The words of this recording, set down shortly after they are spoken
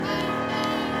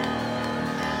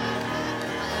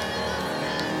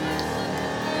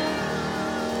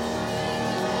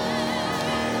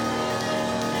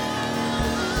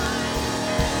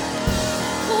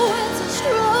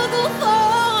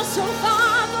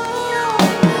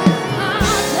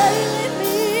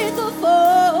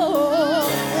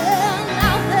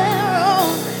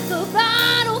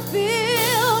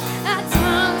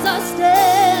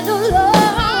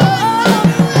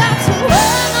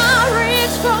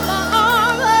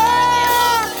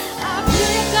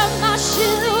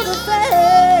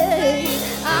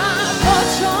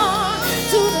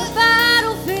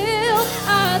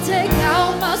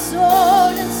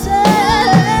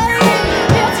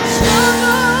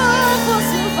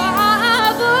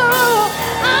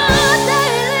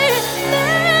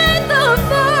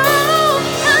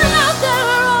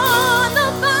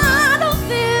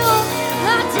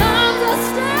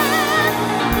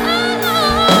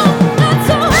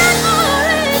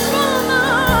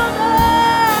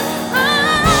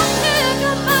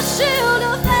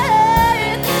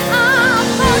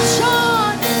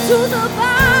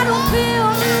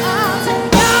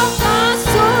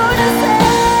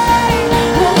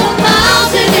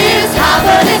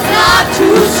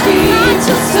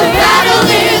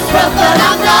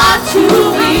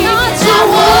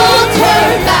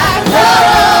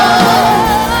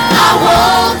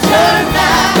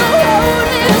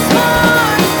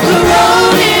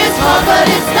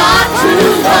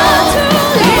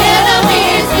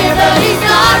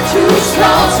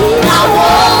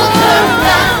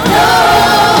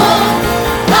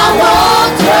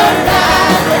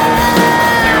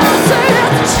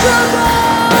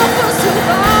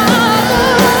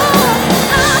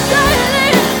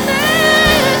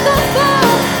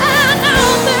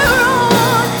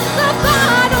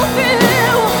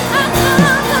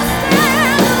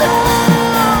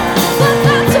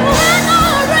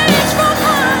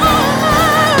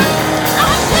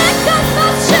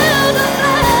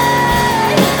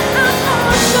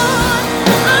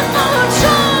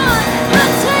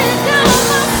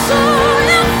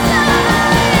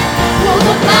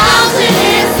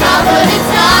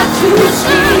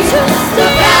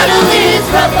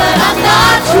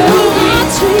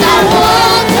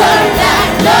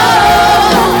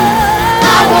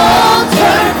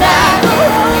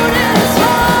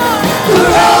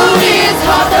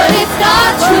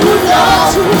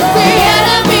strong. The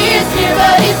enemy is here,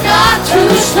 but he's not too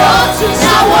strong. I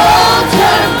won't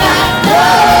turn back, no.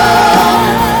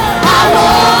 I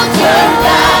won't turn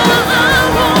back. I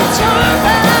won't turn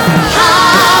back.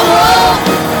 I won't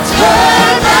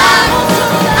turn back.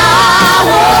 I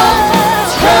won't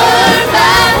turn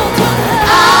back. I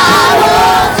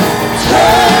won't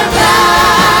turn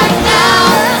back now.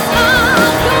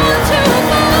 I'm going to go.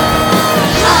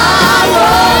 I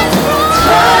won't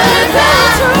turn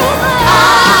back. I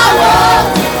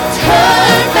won't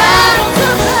turn back.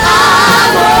 I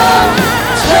won't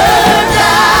turn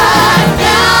back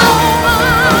now.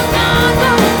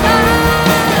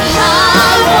 I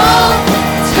won't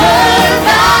turn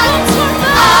back.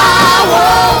 I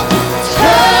won't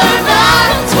turn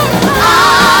back. I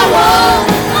won't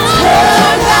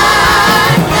turn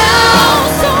back now.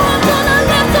 So I'm gonna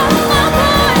lift up my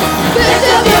voice. Lift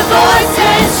up your voice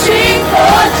and sing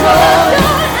for joy.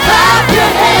 Clap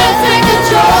your hands, make a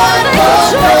joyful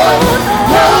noise.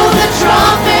 Blow the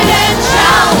trumpet and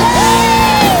shout.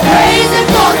 Praise Him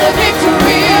for the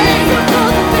victory.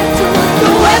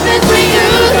 The weapons we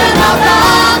use are not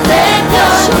bound and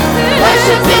done.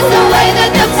 Worship is the way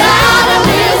that the battle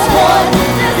is won.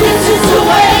 This is the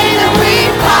way that we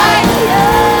fight.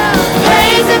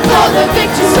 Praise Him for the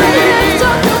victory.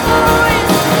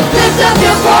 Lift up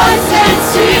your voice and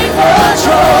sing for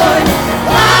joy.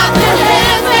 Clap your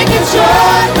hands, make a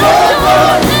joyful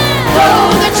noise. Blow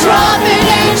the trumpet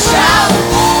and shout.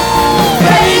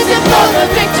 Praise Him for the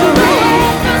victory.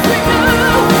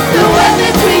 The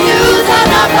weapons we use are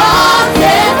not bombs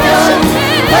and guns.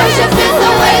 Worship is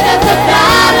the way that the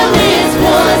battle is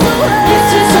won. This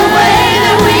is the way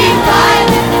that we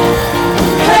fight.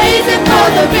 Praise Him for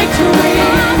the victory.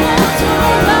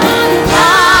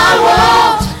 I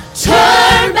won't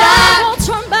turn back.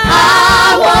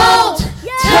 I won't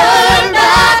turn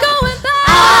back. I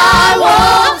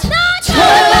won't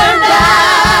turn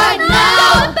back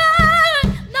now.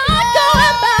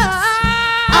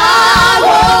 I won't turn back. I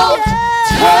won't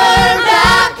turn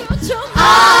back. I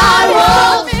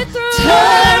won't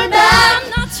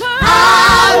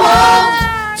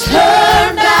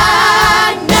turn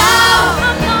back now. I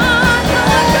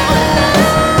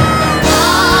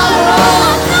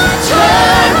won't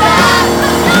turn back.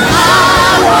 I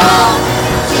won't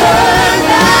turn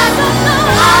back. I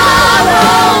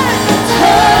won't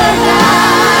turn back now.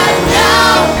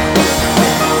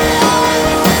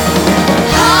 I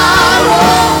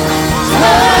won't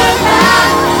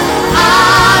turn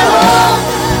back. I won't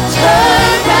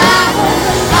turn back. I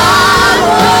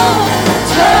won't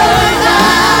turn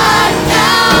back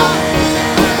now. I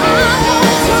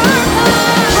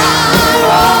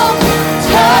won't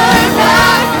turn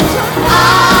back. I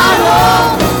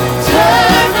won't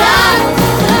turn back. I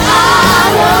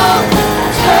won't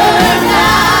turn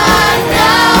back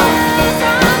now.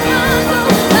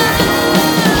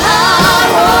 I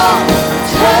won't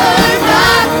turn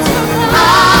back. I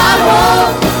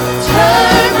won't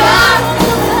turn back.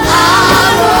 I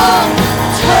won't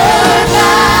turn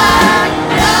back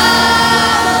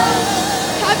now.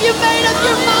 Have you made up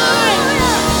your mind?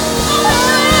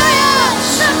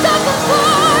 Lift up a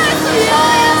voice.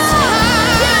 Yes.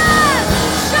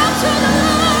 Shout to the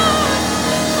Lord.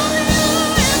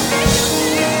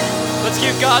 Let's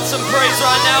give God some praise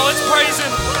right now. Let's praise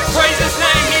Him. Praise His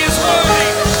name. He is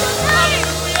worthy.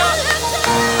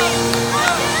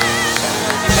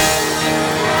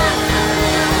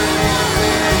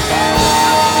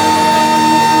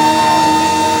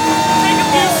 Take a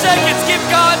few seconds. Give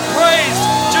God praise.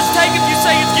 Just take a few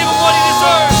seconds. Give Him what He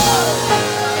deserves.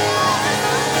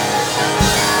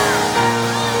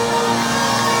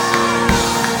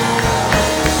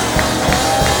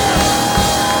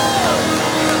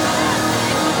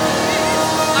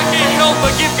 I can't help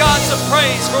but give God some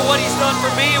praise for what He's done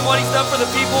for me and what He's done for the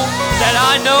people that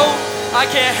I know. I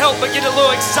can't help but get a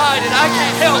little excited. I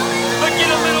can't help but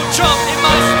get a little jump in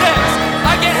my steps.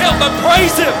 I can't help but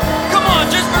praise Him. Come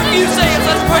on, just for a few seconds,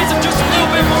 let's praise Him just a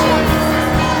little bit more.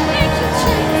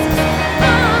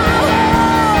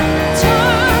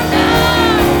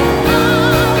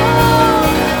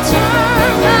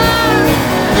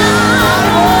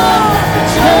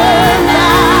 Turn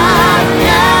back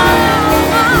now.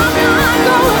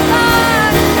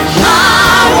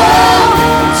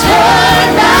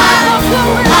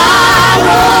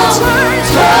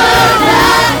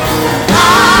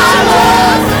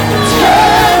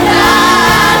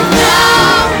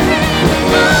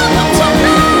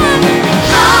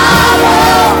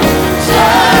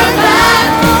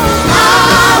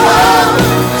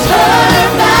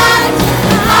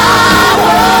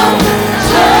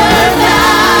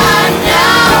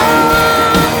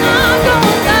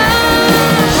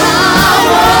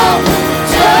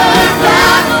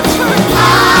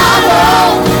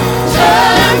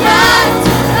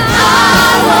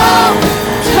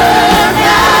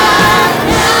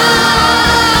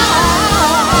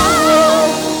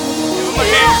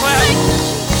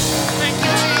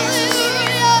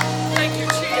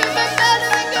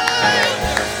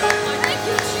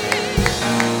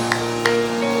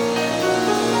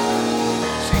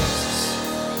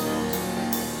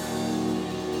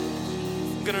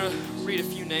 read a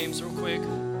few names real quick.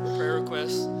 Prayer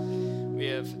requests. We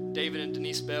have David and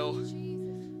Denise Bell,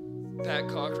 Pat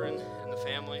Cochran and the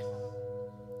family,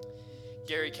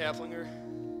 Gary Kaplinger,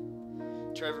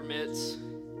 Trevor Mitz,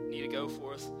 Nita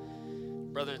Goforth,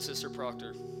 brother and sister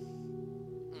Proctor.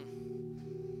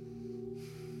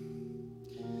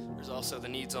 There's also the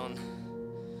needs on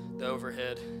the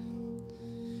overhead.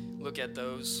 Look at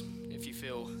those. If you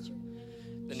feel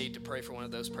the need to pray for one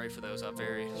of those, pray for those. I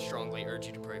very strongly urge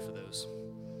you to pray for those.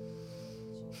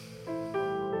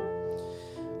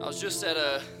 I was just at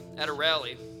a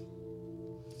rally,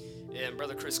 and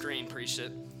Brother Chris Green preached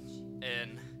it,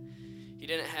 and he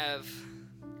didn't have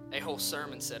a whole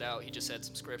sermon set out. He just had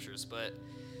some scriptures, but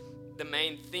the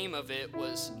main theme of it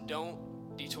was don't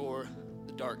detour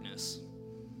the darkness.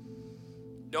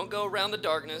 Don't go around the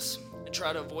darkness and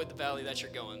try to avoid the valley that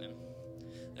you're going in.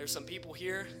 There's some people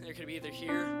here. There could be either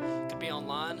here, could be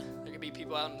online. There could be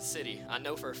people out in the city. I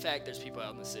know for a fact there's people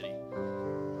out in the city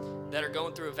that are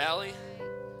going through a valley,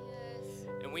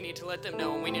 and we need to let them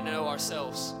know, and we need to know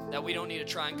ourselves that we don't need to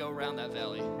try and go around that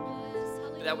valley,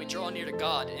 but that we draw near to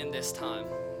God in this time.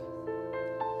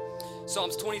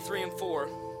 Psalms 23:4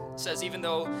 says, even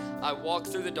though I walk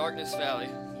through the darkness valley,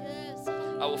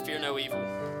 I will fear no evil.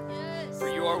 For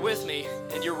you are with me,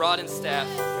 and your rod and staff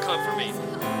comfort me.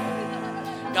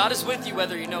 God is with you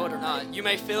whether you know it or not. You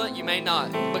may feel it, you may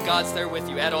not, but God's there with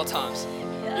you at all times.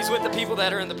 He's with the people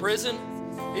that are in the prison.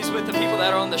 He's with the people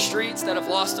that are on the streets that have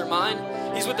lost their mind.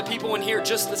 He's with the people in here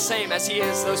just the same as he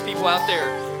is those people out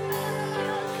there.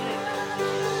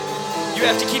 You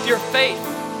have to keep your faith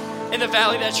in the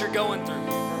valley that you're going through.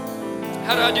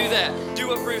 How do I do that? Do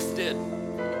what Ruth did.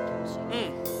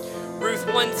 Ruth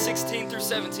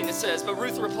 1:16-17, it says, but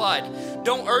Ruth replied,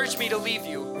 don't urge me to leave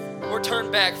you or turn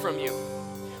back from you.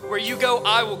 Where you go,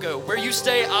 I will go. Where you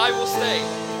stay, I will stay.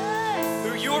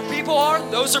 Who your people are,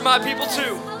 those are my people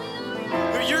too.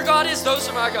 Who your God is, those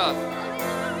are my God.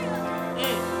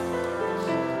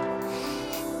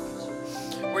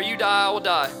 Where you die, I will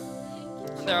die.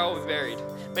 And there I will be buried.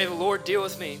 May the Lord deal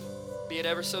with me, be it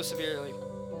ever so severely,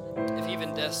 if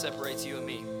even death separates you and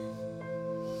me.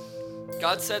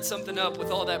 God set something up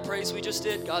with all that praise we just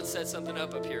did. God set something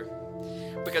up here.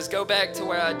 Because go back to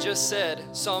where I just said,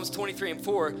 Psalms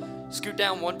 23:4, scoot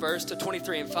down one verse to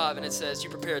 23:5, and it says, you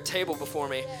prepare a table before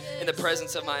me in the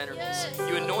presence of my enemies.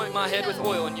 You anoint my head with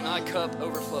oil, and my cup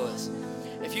overflows.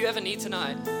 If you have a need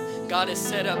tonight, God has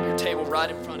set up your table right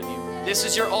in front of you. This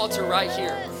is your altar right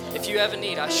here. If you have a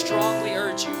need, I strongly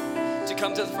urge you to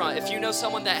come to the front. If you know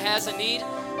someone that has a need,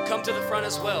 come to the front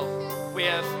as well. We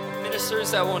have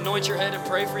ministers that will anoint your head and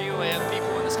pray for you. We have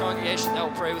people in this congregation that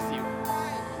will pray with you.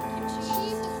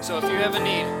 So if you have a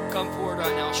need, come forward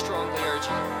right now. I strongly urge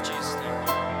you in Jesus' name.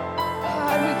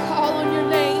 God, we call on your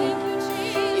name.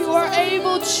 You are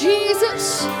able,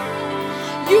 Jesus.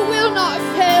 You will not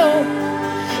fail.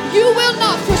 You will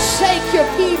not forsake your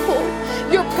people.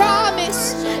 Your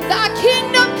promise, thy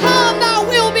kingdom come, thy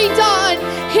will be done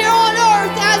here on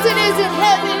earth as it is in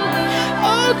heaven.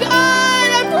 Oh God,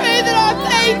 I pray that our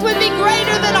faith would be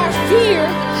greater than our fear.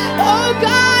 Oh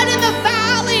God, in the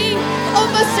valley,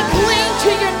 help us to cling to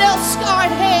your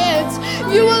nail-scarred hands.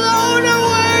 You alone are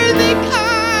worthy,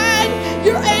 God.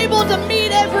 You're able to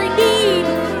meet every need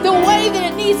the way that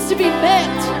it needs to be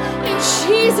met. In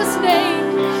Jesus'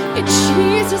 name, in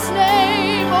Jesus'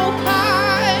 name, oh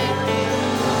God.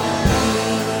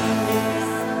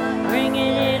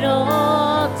 Bringing it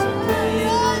all to you.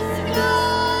 The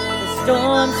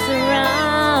storm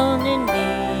surrounding me,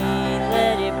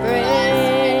 let it break.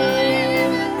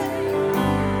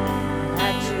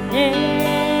 At your name,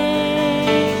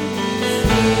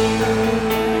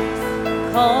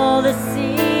 call the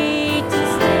sea to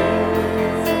stay.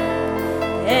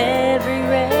 Every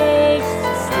rage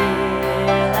to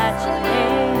still at your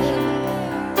name.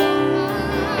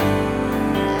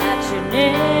 At your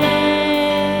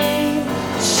name.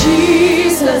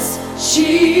 Jesus,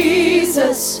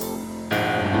 Jesus,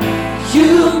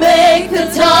 you make the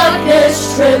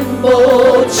darkness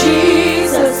tremble.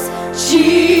 Jesus,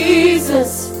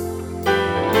 Jesus,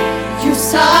 you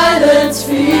silence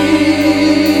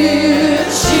fear.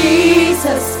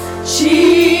 Jesus,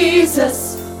 Jesus,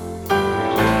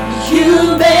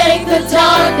 you make the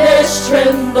darkness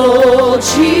tremble.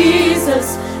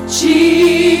 Jesus,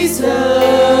 Jesus.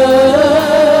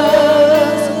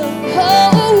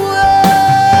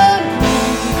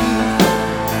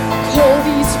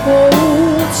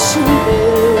 Bones to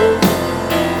live,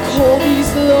 call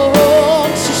these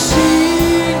lungs to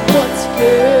sing once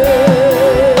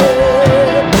again.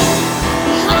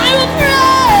 I will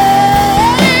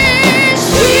praise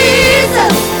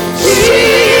Jesus,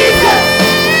 Jesus.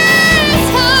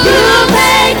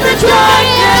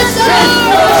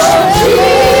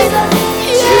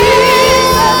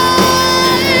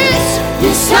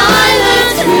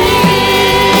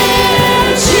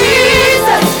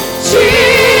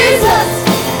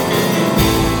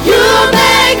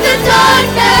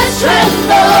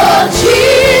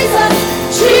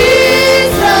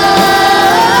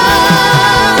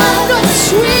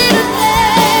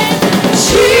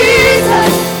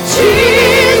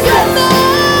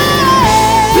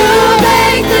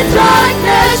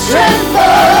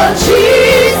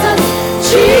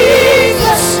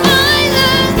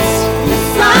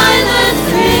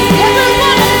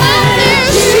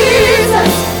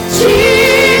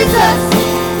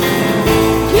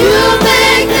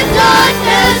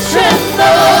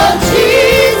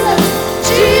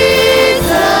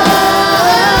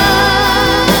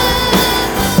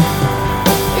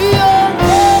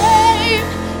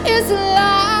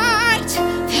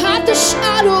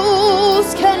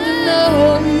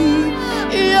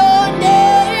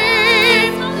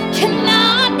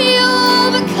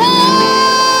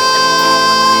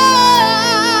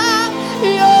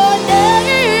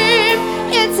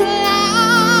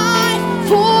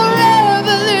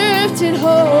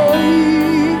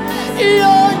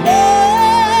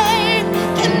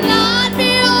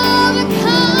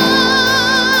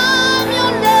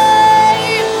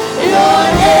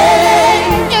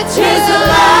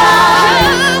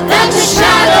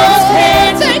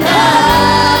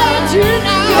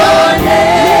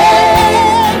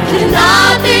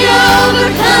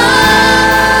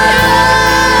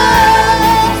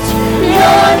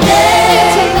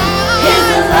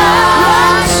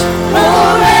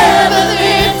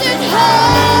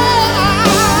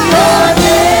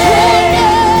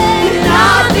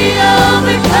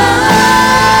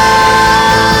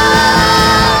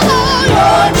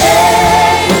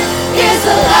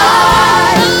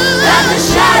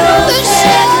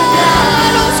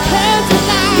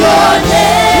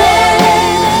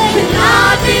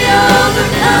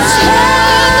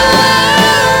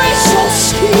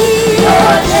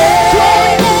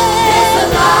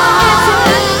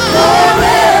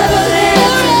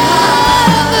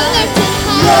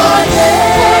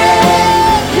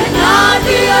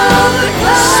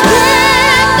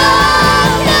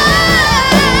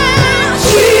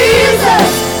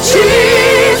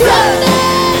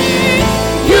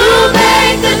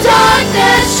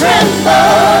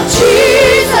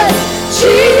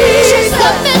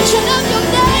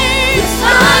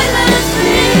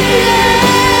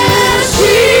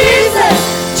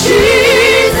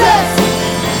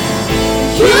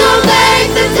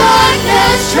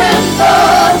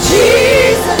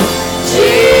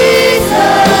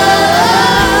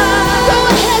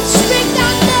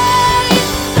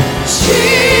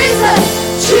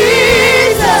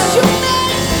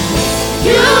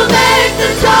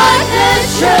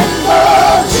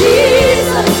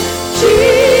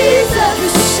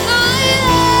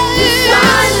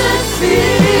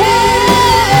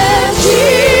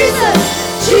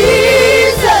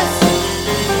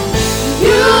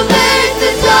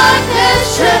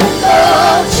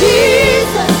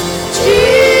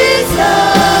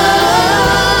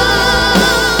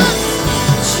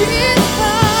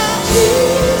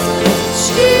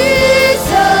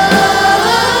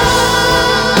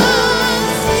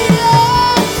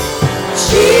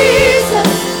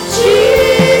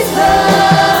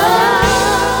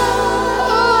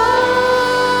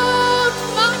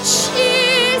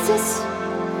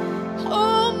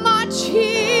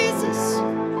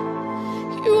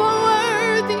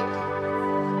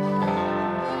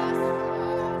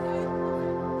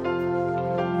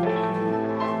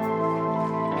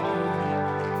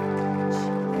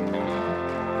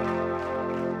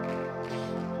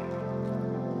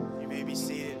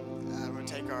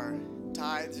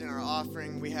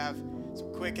 offering. We have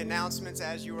some quick announcements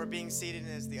as you are being seated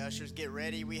and as the ushers get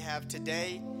ready. We have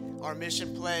today, our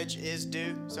mission pledge is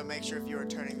due, so make sure if you are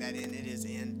turning that in, it is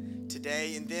in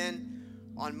today. And then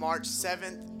on March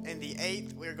 7th and the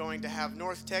 8th, we're going to have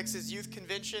North Texas Youth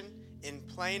Convention in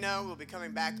Plano. We'll be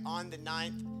coming back on the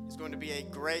 9th. It's going to be a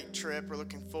great trip. We're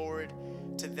looking forward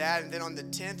to that. And then on the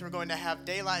 10th, we're going to have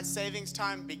Daylight Savings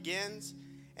Time begins.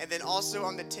 And then also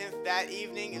on the 10th that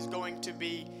evening is going to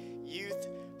be Youth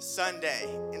Sunday.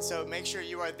 And so make sure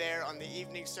you are there on the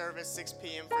evening service, 6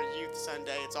 p.m. for Youth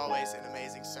Sunday. It's always an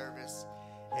amazing service.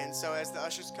 And so as the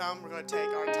ushers come, we're going to take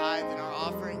our tithe and our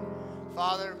offering.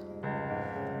 Father,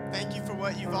 thank you for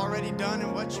what you've already done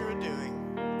and what you are doing.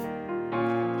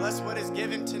 Bless what is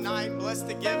given tonight. Bless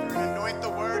the giver and anoint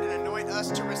the word and anoint us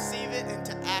to receive it and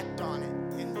to act on it.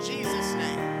 In Jesus'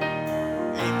 name,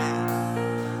 amen.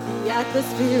 The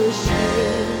atmosphere is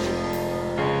changing.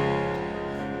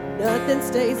 Nothing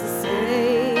stays the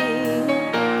same.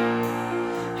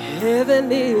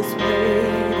 Heaven is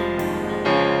waiting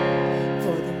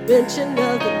for the mention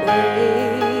of the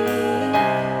name.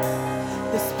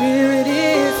 The Spirit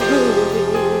is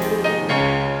moving,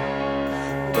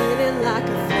 burning like a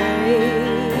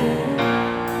flame,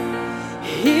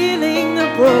 healing the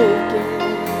broken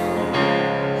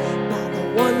by the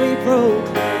one we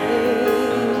proclaim.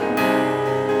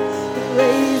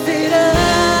 Raise it up,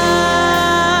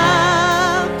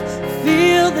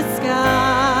 feel the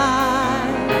sky.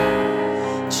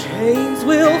 Chains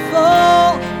will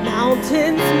fall,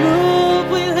 mountains move,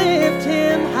 we lift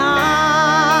him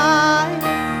high.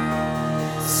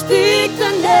 Speak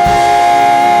the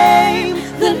name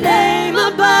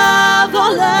above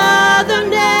all other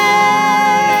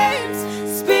names.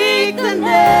 Speak the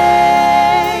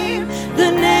name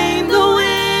the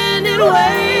wind and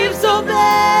waves obey.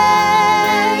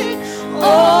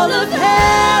 All of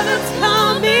heaven's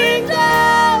coming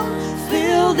down,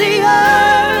 fill the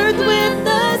earth with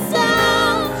the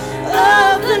sound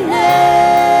of the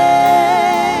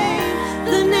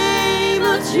name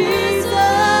of Jesus.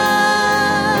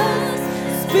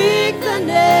 Speak the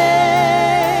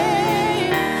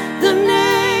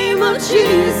name of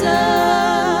Jesus.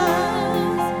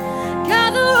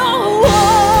 Gather all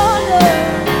water,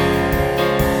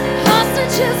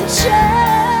 hostages of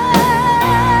shame,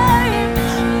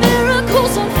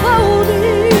 miracles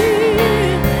unfolding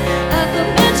at the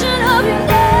mention of your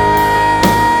name.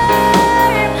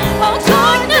 All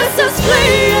darkness is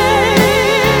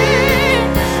fleeing,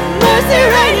 mercy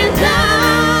raining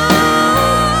down,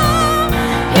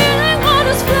 healing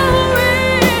waters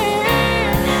flowing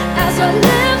as our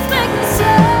lips make the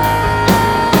sound.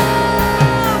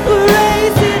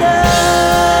 Raise it up,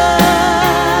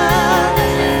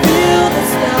 feel the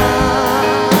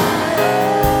sky.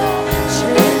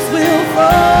 Chains will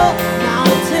fall,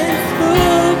 mountains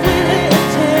move, we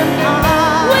lift him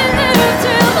high. We lift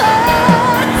him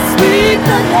high. Speak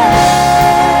the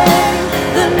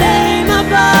name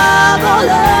above all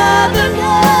other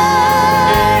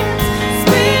names.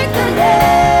 Speak the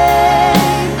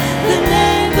name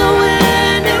the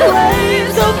wind and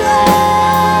waves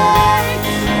obey.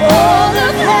 All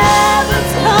of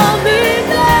heaven's coming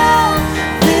down,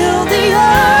 fill the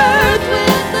earth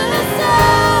with the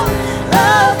sound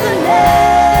of the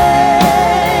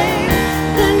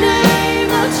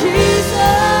name of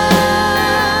Jesus.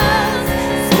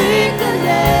 Speak the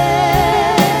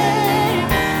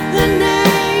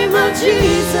name of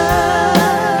Jesus.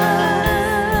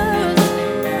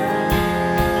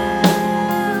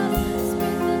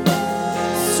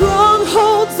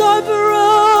 Strongholds are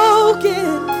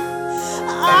broken,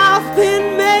 I've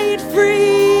been made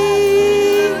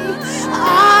free,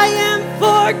 I am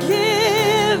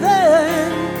forgiven,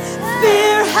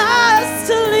 fear has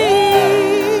to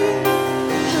leave.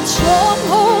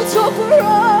 Strongholds are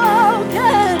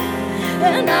broken,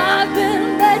 and I've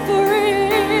been made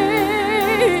free,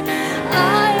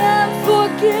 I am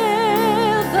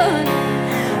forgiven,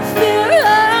 fear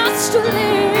has to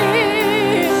leave.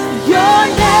 Your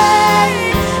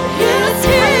name is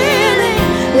healing,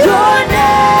 your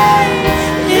name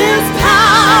is power.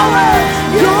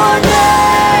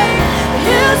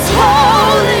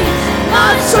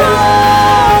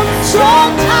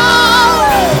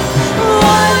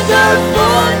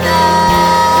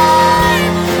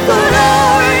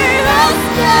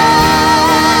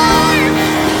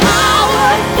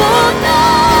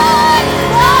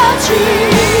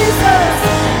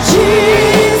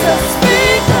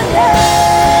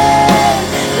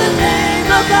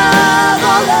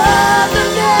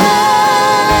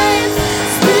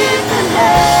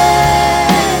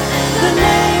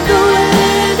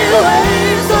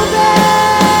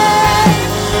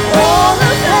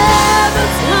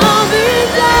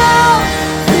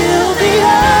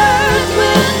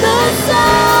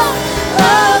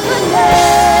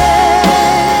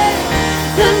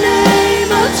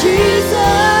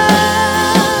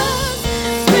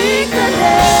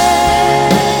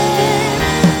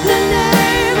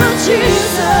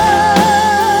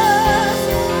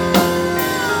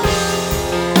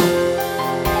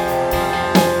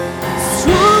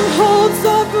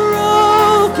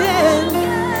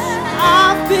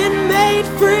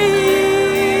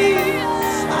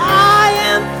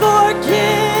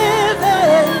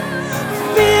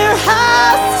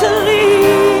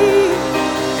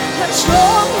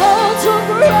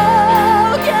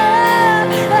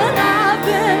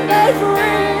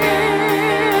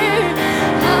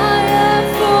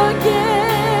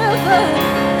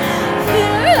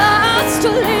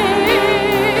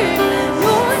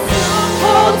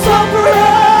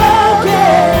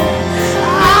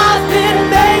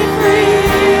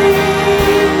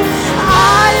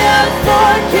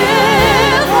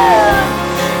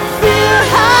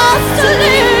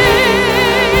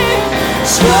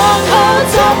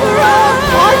 Strongholds are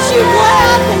broken. Aren't you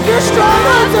glad that your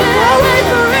strongholds are broken?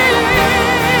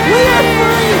 We are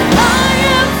free. I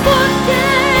am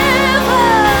forgiven.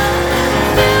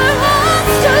 There has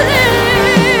to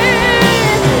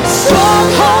live.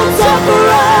 Strongholds are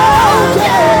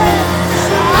broken.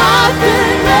 I've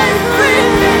been made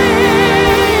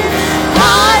free.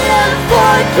 I am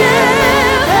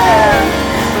forgiven.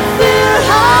 Fear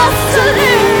has to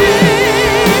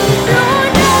leave. Your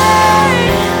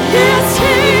name is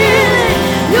healing.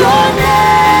 Your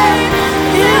name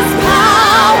is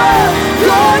power.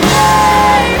 Your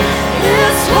name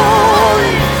is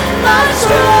holy. My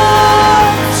strong,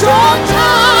 strong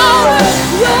tower.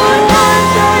 Your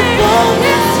name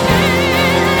is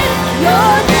healing.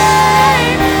 Your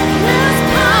name is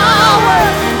power.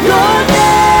 Your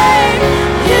name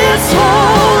is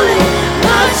holy.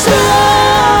 My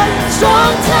strong,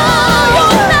 strong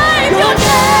tower. Your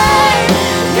name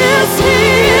is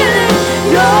healing.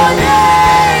 Your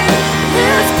name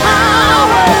is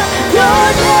power. Your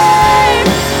name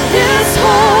is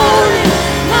holy.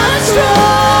 My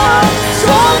strong,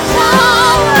 strong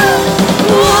tower.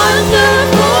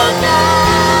 Wonderful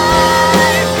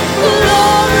name.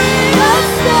 Glorious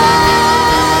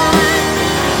name.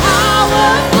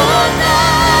 Powerful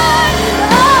name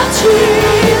of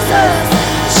Jesus.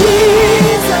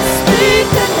 Jesus, speak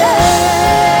the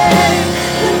name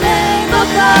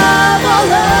above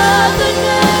all other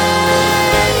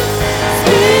names.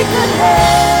 Speak the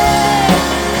name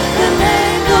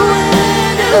the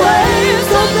wind and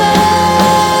waves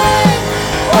obey.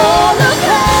 All of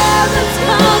heaven's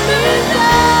coming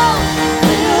down.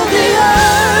 Fill the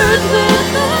earth with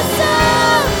the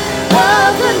sound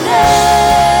of the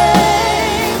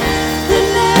name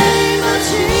of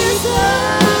Jesus.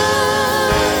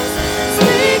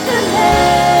 Speak the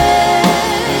name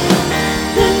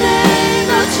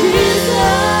of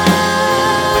Jesus.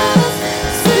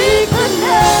 Speak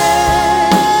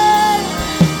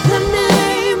the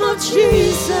name of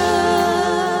Jesus.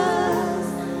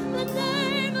 The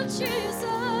name of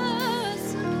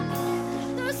Jesus.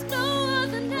 There's no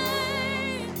other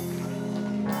name.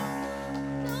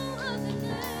 No other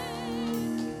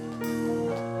name.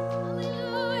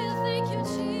 Hallelujah. Thank you,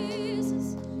 Jesus.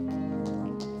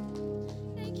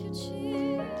 Thank you,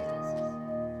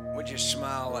 Jesus. Would you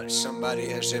smile at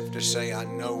somebody as if to say, I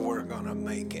know we're going to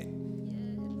make it?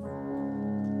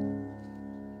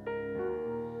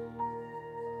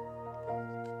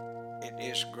 It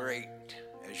is great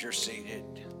as you're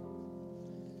seated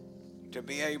to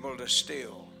be able to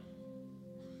still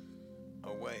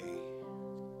away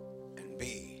and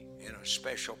be in a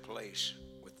special place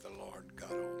with the Lord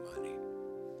God Almighty.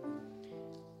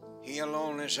 He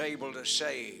alone is able to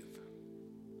save.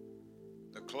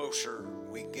 The closer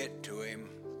we get to Him,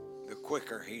 the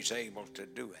quicker He's able to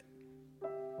do it.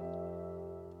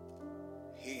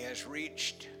 He has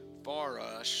reached for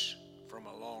us from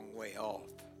a long way off.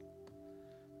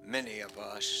 Many of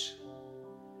us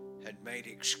had made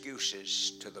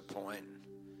excuses to the point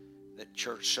that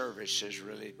church services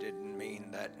really didn't mean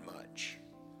that much.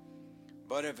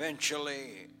 But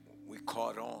eventually we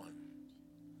caught on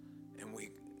and we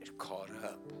caught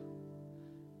up.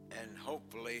 And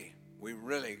hopefully we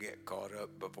really get caught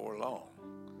up before long.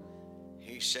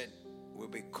 He said we'll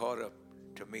be caught up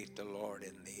to meet the Lord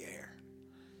in the air.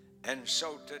 And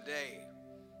so today,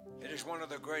 it is one of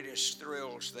the greatest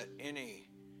thrills that any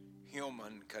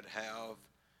human could have,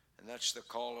 and that's the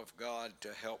call of God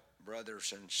to help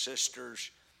brothers and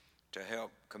sisters, to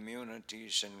help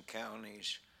communities and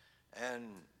counties, and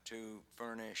to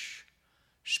furnish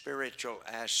spiritual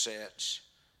assets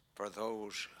for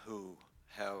those who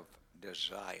have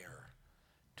desire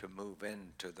to move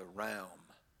into the realm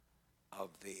of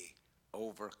the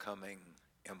overcoming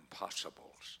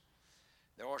impossibles.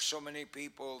 There are so many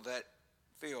people that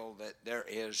feel that there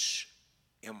is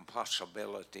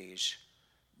impossibilities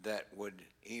that would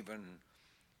even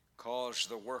cause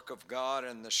the work of God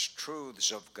and the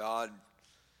truths of God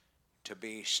to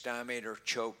be stymied or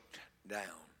choked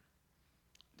down.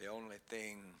 The only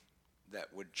thing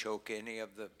that would choke any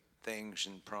of the things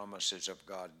and promises of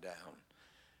God down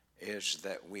is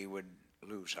that we would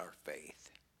lose our faith.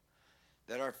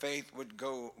 That our faith would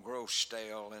grow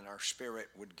stale and our spirit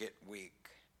would get weak.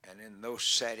 And in those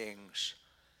settings,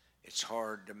 it's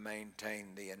hard to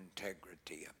maintain the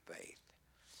integrity of faith.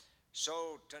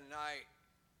 So tonight,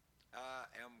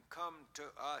 come to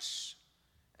us,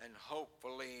 and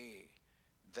hopefully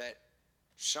that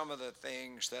some of the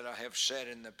things that I have said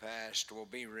in the past will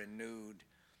be renewed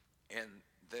in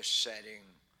this setting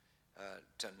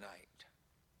tonight.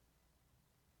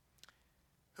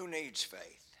 Who needs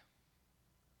faith?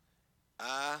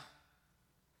 I,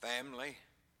 family,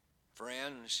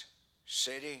 friends,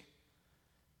 city,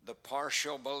 the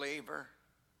partial believer,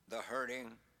 the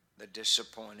hurting, the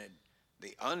disappointed,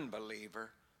 the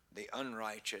unbeliever, the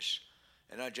unrighteous.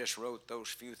 And I just wrote those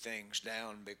few things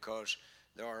down because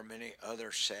there are many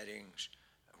other settings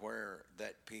where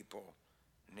that people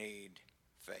need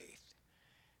faith.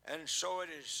 And so it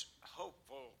is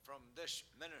hopeful from this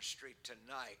ministry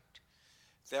tonight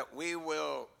that we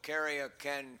will carry a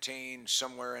canteen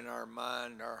somewhere in our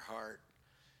mind, our heart,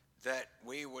 that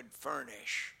we would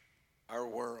furnish our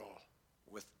world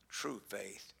with true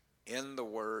faith in the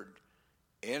Word,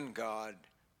 in God,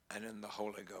 and in the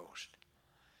Holy Ghost.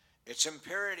 It's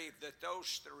imperative that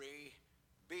those three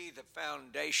be the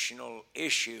foundational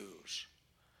issues.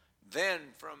 Then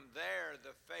from there,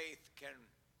 the faith can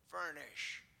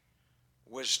furnish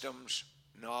wisdom's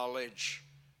knowledge,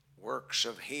 works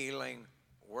of healing,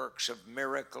 works of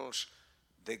miracles,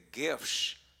 the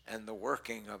gifts and the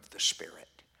working of the Spirit.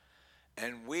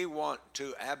 And we want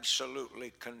to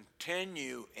absolutely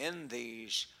continue in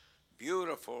these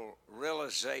beautiful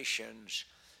realizations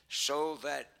so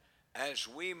that as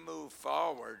we move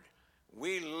forward,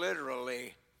 we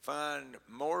literally find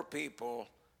more people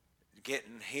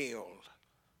getting healed,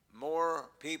 more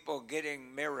people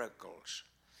getting miracles.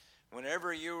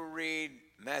 Whenever you read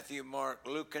Matthew, Mark,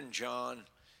 Luke, and John,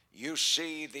 you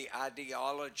see the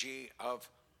ideology of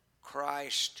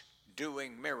Christ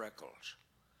doing miracles.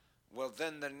 Well,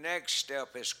 then the next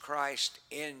step is Christ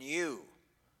in you.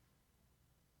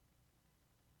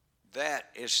 That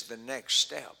is the next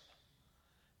step.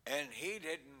 And he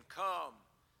didn't come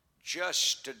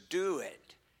just to do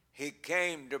it. He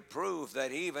came to prove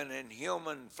that even in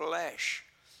human flesh,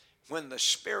 when the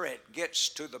Spirit gets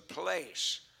to the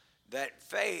place that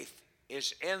faith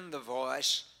is in the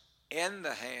voice, in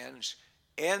the hands,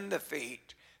 in the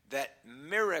feet, that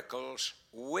miracles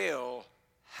will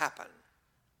happen.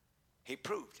 He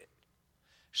proved it.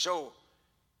 So,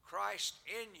 Christ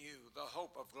in you, the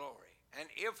hope of glory. And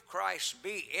if Christ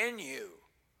be in you,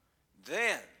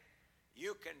 then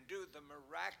you can do the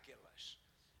miraculous.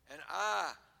 And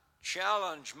I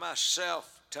challenge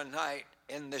myself tonight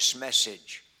in this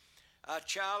message. I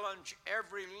challenge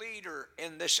every leader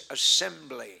in this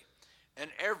assembly and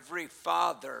every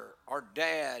father or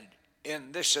dad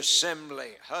in this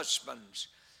assembly, husbands.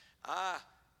 I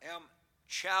am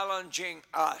challenging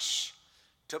us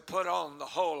to put on the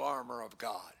whole armor of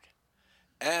God,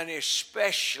 and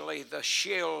especially the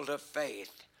shield of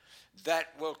faith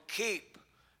that will keep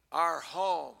our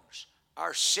homes,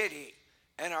 our city,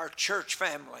 and our church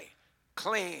family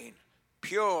clean,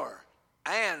 pure,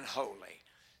 and holy.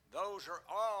 Those are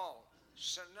all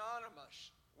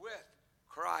synonymous with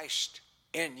Christ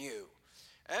in you.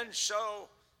 And so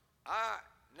I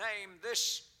name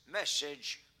this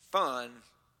message Fun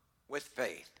with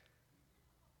Faith.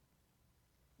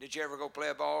 Did you ever go play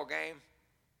a ball game?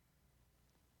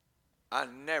 I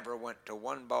never went to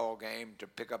one ball game to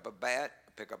pick up a bat,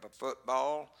 pick up a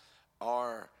football,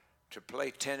 or to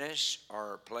play tennis,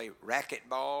 or play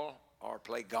racquetball, or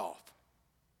play golf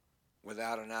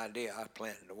without an idea I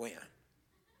planned to win.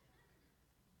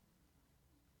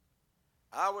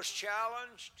 I was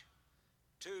challenged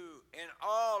to, in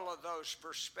all of those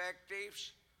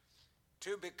perspectives,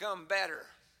 to become better.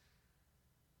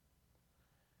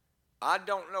 I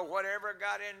don't know whatever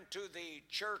got into the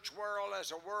church world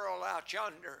as a world out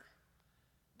yonder,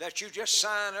 that you just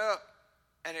sign up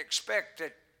and expect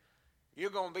that you're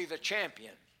going to be the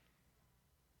champion.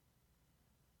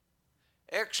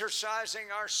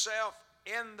 Exercising ourselves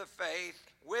in the faith,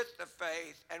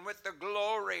 and with the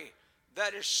glory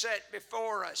that is set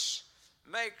before us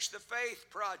makes the faith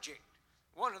project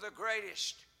one of the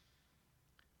greatest.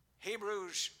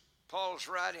 Hebrews, Paul's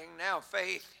writing, now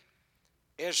faith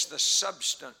is the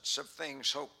substance of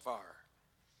things hoped for,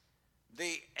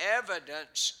 the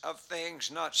evidence of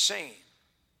things not seen.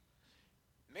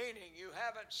 Meaning you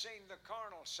haven't seen the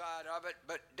carnal side of it,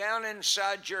 but down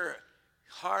inside your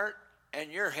heart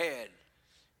and your head,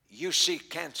 you see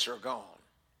cancer gone.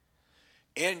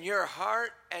 In your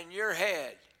heart and your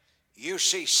head, you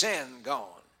see sin gone.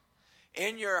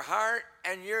 In your heart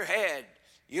and your head,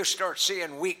 you start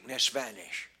seeing weakness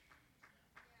vanish.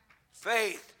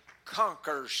 Faith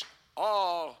conquers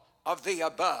all of the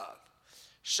above.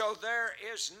 So there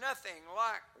is nothing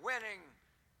like winning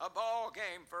a ball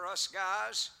game for us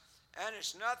guys, and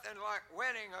it's nothing like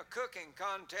winning a cooking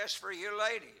contest for you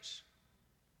ladies.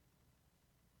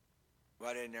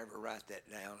 Well, I didn't ever write that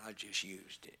down. I just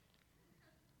used it.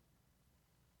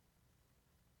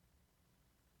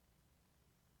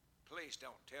 Please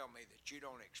don't tell me that you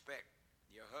don't expect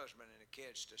your husband and the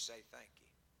kids to say thank you.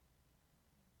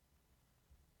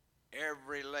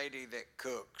 Every lady that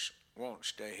cooks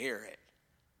wants to hear it.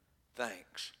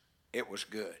 Thanks. It was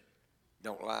good.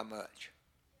 Don't lie much.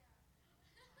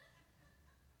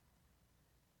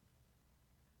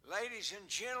 Ladies and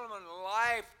gentlemen,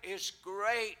 life is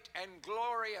great and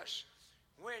glorious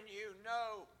when you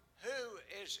know who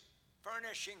is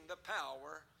furnishing the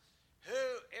power,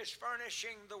 who is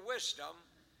furnishing the wisdom,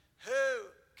 who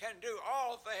can do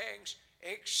all things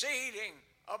exceeding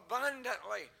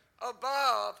abundantly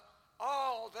above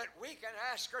all that we can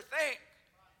ask or think.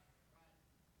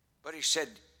 But he said,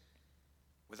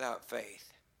 without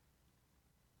faith,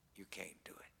 you can't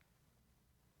do it.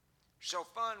 So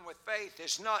fun with faith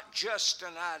is not just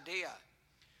an idea.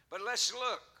 But let's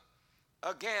look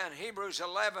again, Hebrews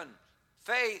 11.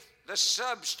 Faith, the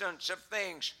substance of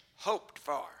things hoped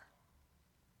for.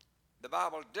 The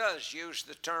Bible does use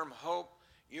the term hope.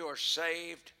 You are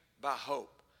saved by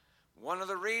hope. One of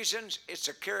the reasons it's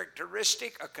a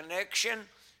characteristic, a connection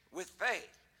with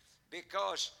faith,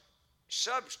 because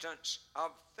substance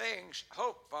of things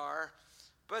hoped for,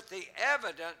 but the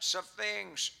evidence of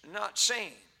things not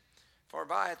seen. For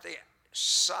by the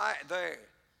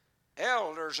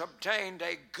elders obtained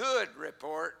a good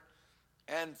report,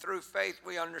 and through faith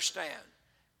we understand.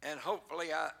 And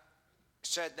hopefully I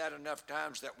said that enough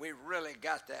times that we really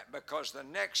got that, because the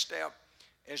next step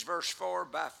is verse 4.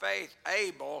 By faith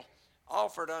Abel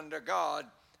offered unto God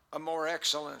a more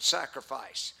excellent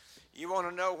sacrifice. You want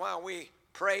to know why we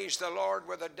praise the Lord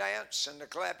with a dance and the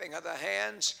clapping of the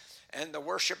hands and the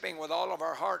worshiping with all of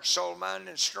our heart, soul, mind,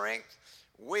 and strength?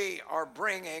 We are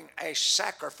bringing a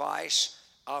sacrifice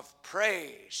of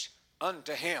praise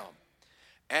unto Him.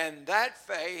 And that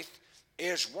faith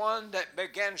is one that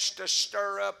begins to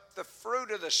stir up the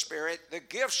fruit of the Spirit, the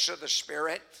gifts of the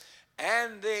Spirit,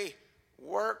 and the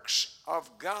works of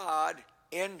God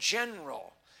in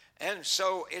general. And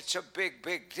so it's a big,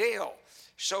 big deal.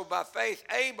 So by faith,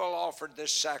 Abel offered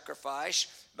this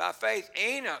sacrifice. By faith,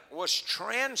 Enoch was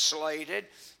translated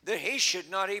that he should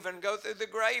not even go through the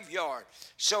graveyard.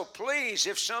 So please,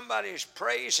 if somebody's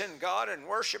praising God and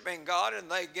worshiping God and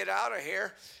they get out of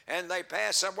here and they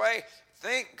pass away,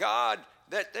 thank God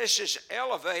that this is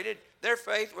elevated. Their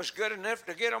faith was good enough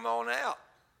to get them on out.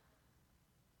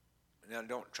 Now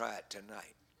don't try it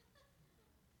tonight.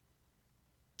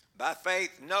 By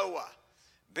faith, Noah,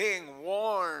 being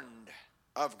warned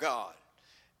of God.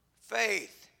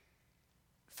 Faith,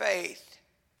 faith,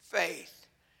 faith.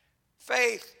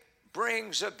 Faith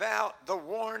brings about the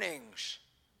warnings.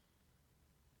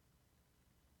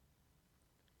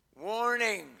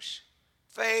 Warnings.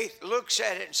 Faith looks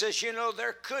at it and says, you know,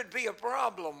 there could be a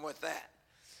problem with that.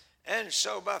 And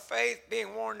so by faith,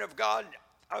 being warned of God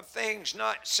of things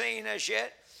not seen as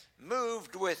yet,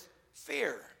 moved with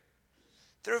fear.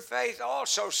 Through faith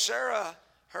also Sarah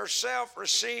herself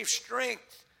received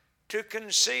strength to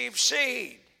conceive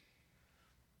seed.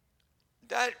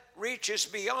 That reaches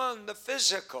beyond the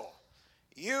physical.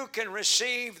 You can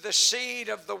receive the seed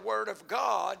of the Word of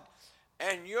God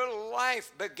and your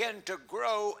life begin to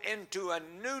grow into a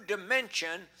new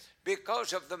dimension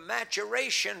because of the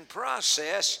maturation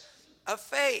process of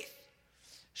faith.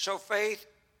 So faith,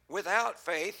 without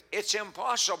faith, it's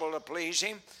impossible to please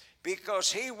Him,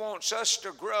 because He wants us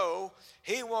to grow.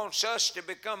 He wants us to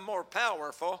become more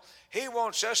powerful. He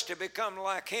wants us to become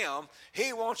like Him.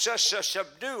 He wants us to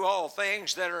subdue all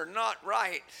things that are not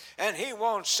right. And He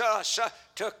wants us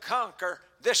to conquer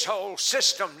this whole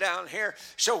system down here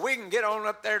so we can get on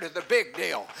up there to the big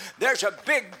deal. There's a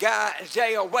big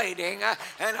day awaiting,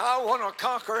 and I want to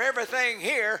conquer everything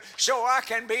here so I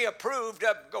can be approved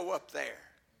to go up there.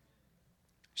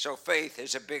 So faith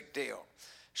is a big deal.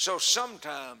 So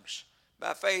sometimes,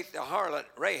 by faith, the harlot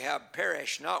Rahab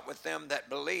perished not with them that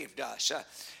believed us,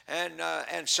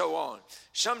 and so on.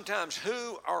 Sometimes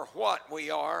who or what we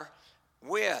are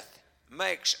with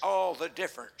makes all the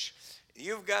difference.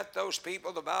 You've got those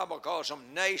people, the Bible calls them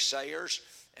naysayers,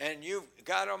 and you've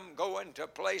got them going to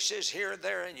places here,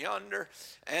 there, and yonder,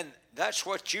 and that's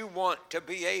what you want to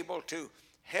be able to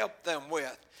help them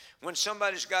with. When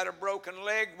somebody's got a broken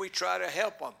leg, we try to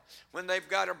help them. When they've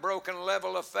got a broken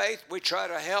level of faith, we try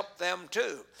to help them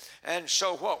too. And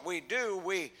so what we do,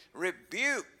 we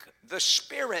rebuke the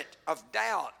spirit of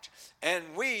doubt, and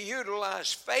we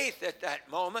utilize faith at that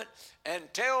moment and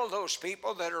tell those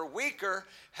people that are weaker,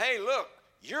 hey, look,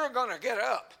 you're going to get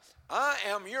up. I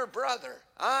am your brother.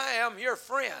 I am your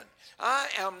friend. I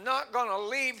am not going to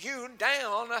leave you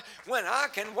down when I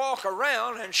can walk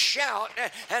around and shout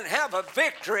and have a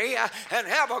victory and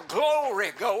have a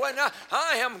glory going.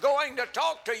 I am going to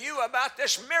talk to you about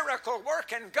this miracle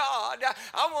working God.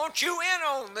 I want you in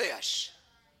on this.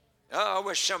 Oh, I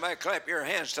wish somebody clap your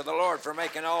hands to the Lord for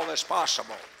making all this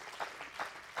possible.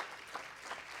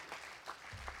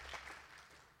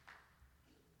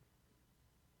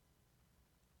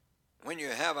 When you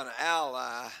have an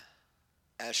ally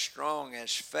as strong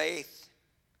as faith,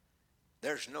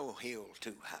 there's no hill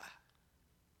too high.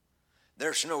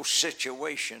 There's no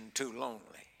situation too lonely.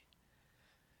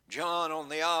 John on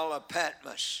the Isle of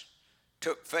Patmos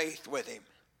took faith with him.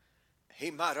 He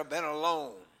might have been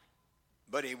alone,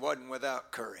 but he wasn't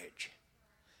without courage.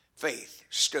 Faith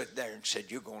stood there and said,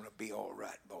 "You're going to be all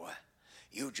right, boy.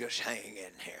 You just hang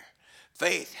in here."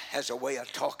 Faith has a way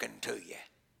of talking to you,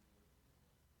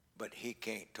 but he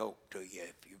can't talk to you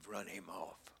if you've run him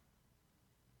off.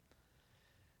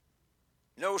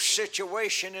 No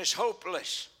situation is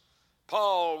hopeless.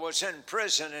 Paul was in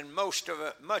prison, and much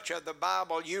of the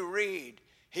Bible you read,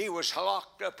 he was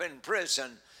locked up in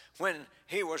prison when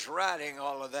he was writing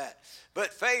all of that.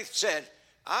 But faith said,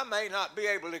 I may not be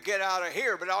able to get out of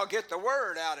here, but I'll get the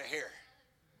word out of here.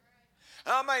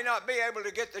 I may not be able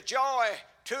to get the joy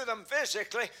to them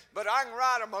physically, but I can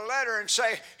write them a letter and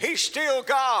say, He's still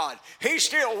God. He's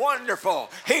still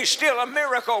wonderful. He's still a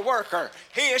miracle worker.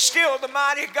 He is still the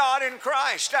mighty God in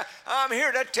Christ. I'm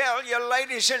here to tell you,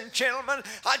 ladies and gentlemen,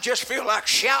 I just feel like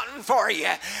shouting for you.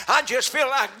 I just feel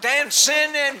like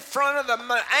dancing in front of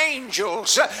the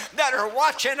angels that are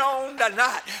watching on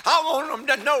tonight. I want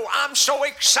them to know I'm so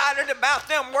excited about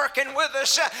them working with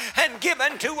us and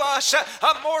giving to us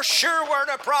a more sure word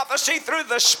of prophecy through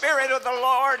the Spirit of the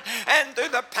Lord. And through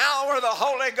the power of the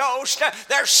Holy Ghost,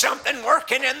 there's something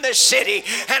working in this city,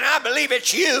 and I believe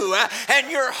it's you and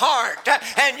your heart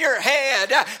and your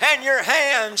head and your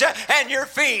hands and your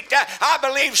feet. I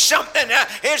believe something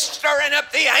is stirring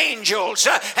up the angels,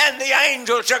 and the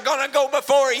angels are going to go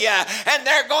before you, and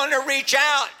they're going to reach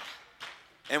out.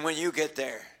 And when you get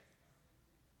there,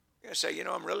 you're going to say,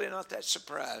 I'm really not that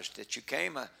surprised that you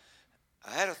came. I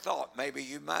had a thought maybe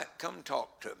you might come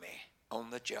talk to me on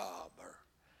the job, or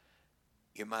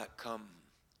you might come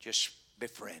just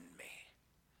befriend me.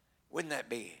 Wouldn't that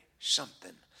be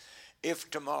something? If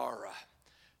tomorrow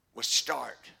would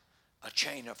start a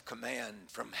chain of command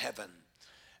from heaven,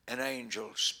 and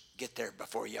angels get there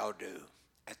before y'all do,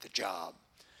 at the job,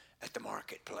 at the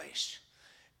marketplace,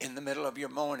 in the middle of your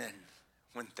morning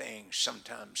when things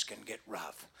sometimes can get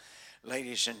rough.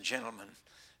 Ladies and gentlemen,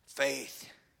 faith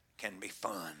can be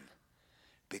fun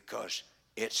because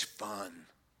it's fun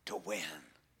to win.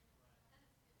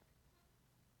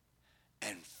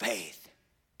 And faith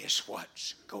is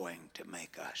what's going to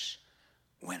make us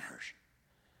winners.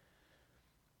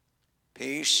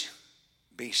 Peace,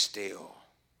 be still.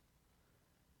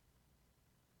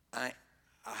 I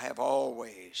have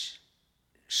always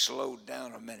slowed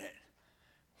down a minute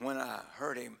when I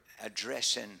heard him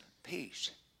addressing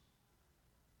peace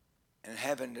and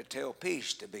having to tell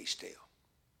peace to be still.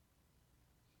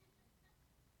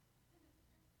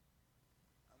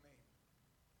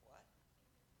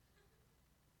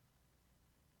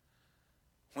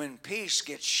 When peace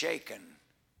gets shaken,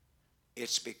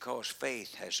 it's because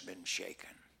faith has been shaken.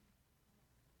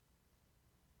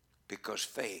 Because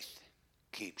faith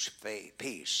keeps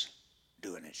peace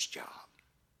doing its job.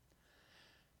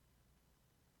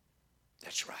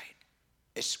 That's right.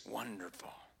 It's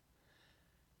wonderful.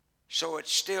 So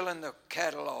it's still in the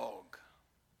catalog.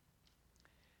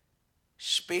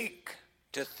 Speak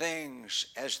to things,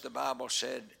 as the Bible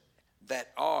said, that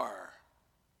are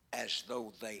as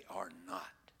though they are not.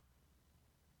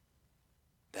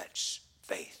 That's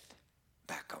faith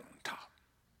back on top.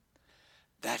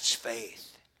 That's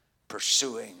faith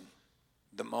pursuing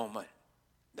the moment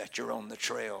that you're on the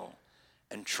trail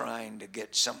and trying to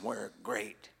get somewhere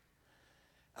great.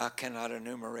 I cannot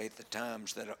enumerate the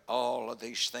times that all of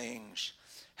these things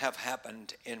have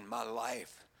happened in my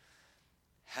life.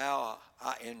 How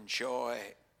I enjoy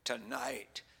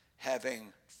tonight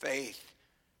having faith,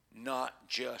 not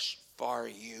just for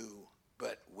you,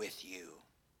 but with you.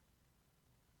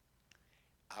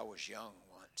 I was young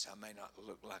once. I may not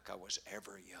look like I was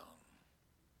ever young,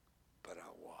 but I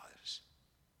was.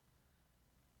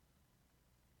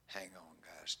 Hang on,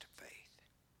 guys, to faith.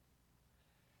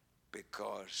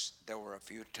 Because there were a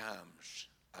few times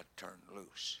I turned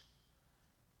loose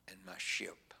and my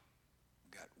ship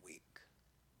got weak.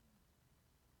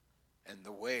 And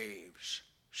the waves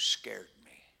scared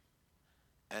me.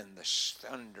 And the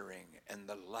thundering and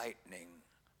the lightning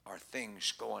or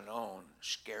things going on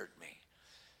scared me.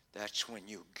 That's when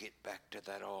you get back to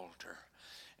that altar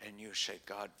and you say,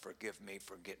 God, forgive me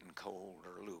for getting cold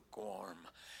or lukewarm.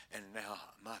 And now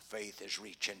my faith is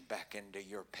reaching back into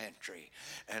your pantry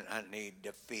and I need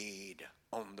to feed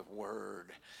on the Word,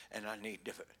 and I need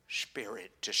the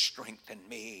Spirit to strengthen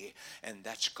me, and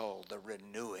that's called the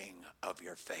renewing of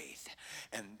your faith.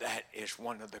 And that is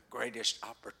one of the greatest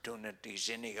opportunities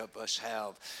any of us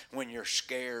have when you're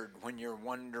scared, when you're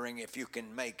wondering if you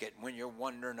can make it, when you're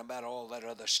wondering about all that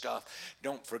other stuff.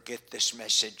 Don't forget this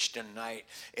message tonight.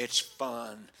 It's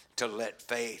fun to let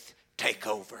faith take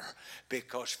over,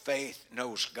 because faith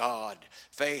knows God.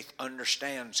 Faith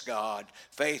understands God.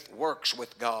 Faith works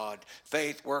with God.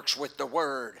 Faith works with the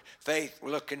Word. Faith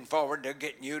looking forward to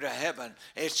getting you to heaven.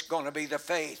 It's going to be the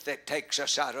faith that takes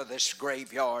us out of this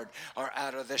graveyard or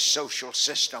out of this social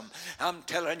system. I'm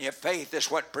telling you, faith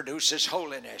is what produces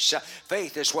holiness.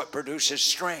 Faith is what produces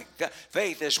strength.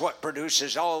 Faith is what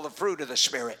produces all the fruit of the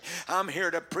Spirit. I'm here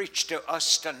to preach to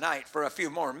us tonight for a few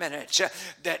more minutes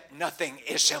that nothing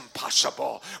is impossible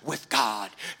with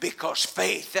God, because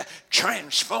faith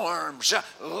transforms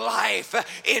life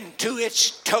into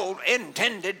its total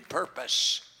intended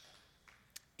purpose.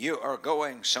 You are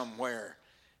going somewhere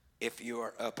if you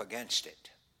are up against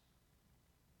it.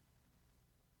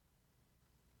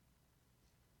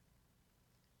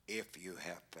 If you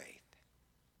have faith.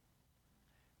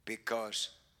 Because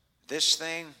this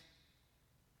thing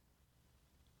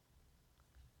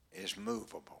is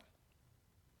movable.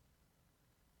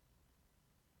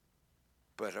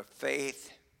 But a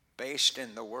faith based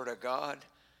in the Word of God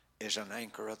is an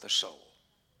anchor of the soul.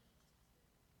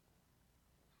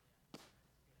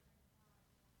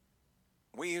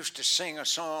 We used to sing a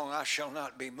song, I shall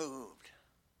not be moved.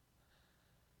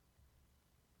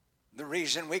 The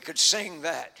reason we could sing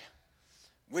that,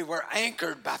 we were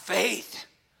anchored by faith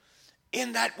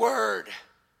in that Word,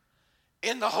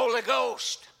 in the Holy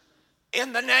Ghost,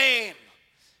 in the name,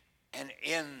 and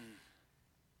in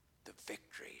the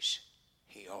victories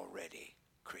He already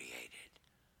created.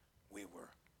 We were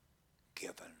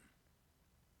given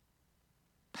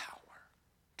power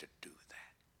to do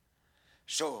that.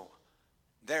 So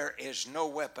there is no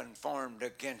weapon formed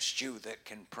against you that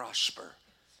can prosper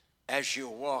as you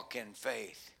walk in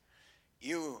faith.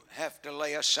 You have to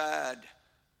lay aside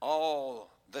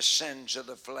all the sins of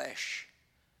the flesh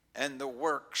and the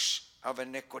works of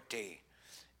iniquity.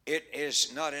 It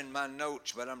is not in my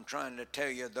notes, but I'm trying to tell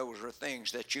you those are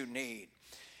things that you need.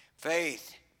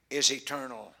 Faith is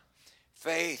eternal.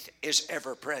 Faith is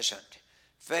ever present.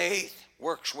 Faith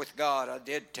works with God. I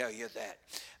did tell you that.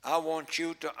 I want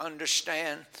you to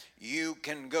understand you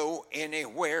can go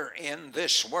anywhere in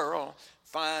this world.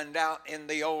 Find out in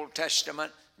the Old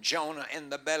Testament, Jonah in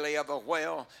the belly of a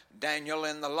whale, Daniel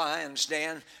in the lion's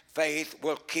den. Faith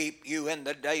will keep you in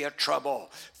the day of trouble.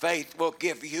 Faith will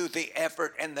give you the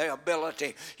effort and the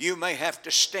ability. You may have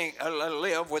to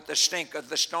live with the stink of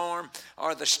the storm,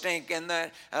 or the stink in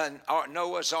the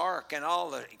Noah's Ark and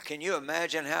all the. Can you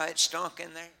imagine how it stunk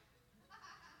in there?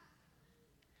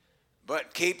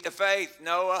 But keep the faith,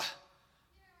 Noah.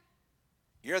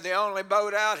 You're the only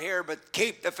boat out here, but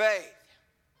keep the faith.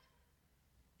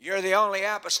 You're the only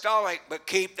apostolic, but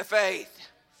keep the faith.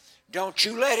 Don't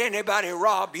you let anybody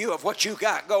rob you of what you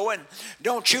got going.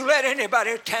 Don't you let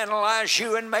anybody tantalize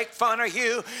you and make fun of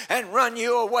you and run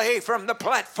you away from the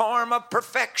platform of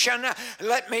perfection.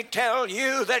 Let me tell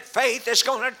you that faith is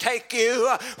going to take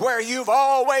you where you've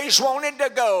always wanted to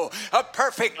go. A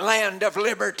perfect land of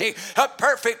liberty. A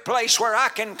perfect place where I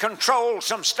can control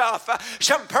some stuff.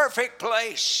 Some perfect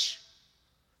place.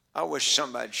 I wish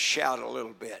somebody'd shout a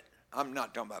little bit. I'm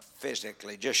not talking about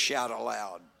physically. Just shout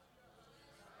aloud.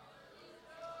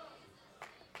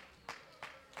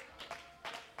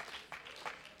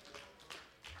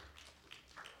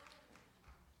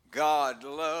 God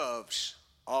loves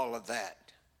all of that.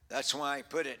 That's why I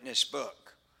put it in this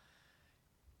book.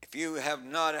 If you have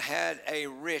not had a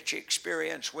rich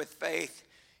experience with faith,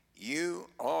 you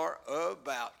are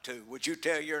about to. Would you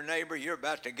tell your neighbor you're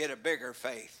about to get a bigger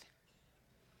faith?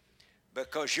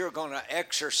 Because you're going to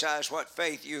exercise what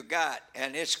faith you got,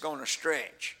 and it's going to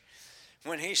stretch.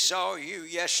 When he saw you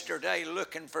yesterday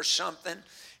looking for something,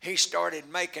 he started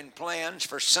making plans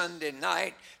for Sunday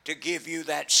night to give you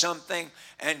that something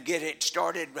and get it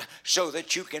started so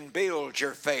that you can build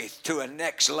your faith to a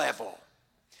next level.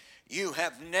 You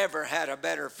have never had a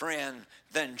better friend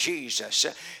than Jesus.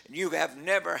 You have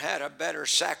never had a better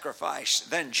sacrifice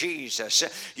than Jesus.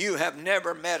 You have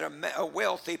never met a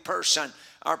wealthy person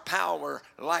or power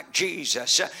like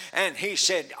Jesus. And he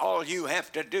said, all you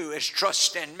have to do is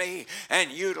trust in me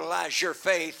and utilize your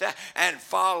faith and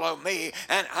follow me,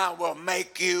 and I will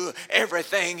make you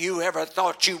everything you ever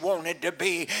thought you wanted to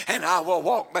be, and I will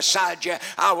walk beside you.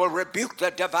 I will rebuke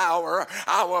the devourer.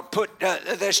 I will put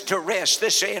this to rest,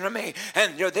 this enemy,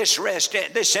 and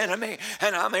this enemy.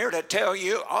 And I'm here to tell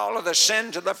you, all of the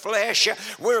sins of the flesh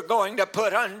we're going to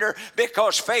put under,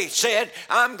 because faith said,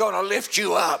 I'm going to lift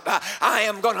you up. I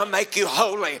am going to make you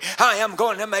holy. I am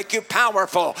going to make you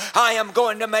powerful. I am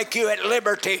going to make you at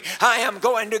liberty. I am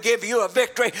going to give you a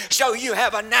victory, so you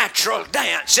have a natural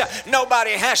dance.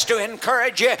 Nobody has to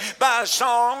encourage you by a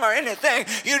song or anything.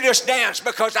 You just dance,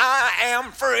 because I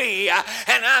am free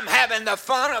and I'm having the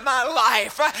fun of my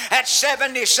life. At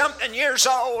 70-something years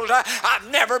old, I've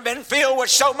never been filled with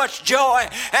so much joy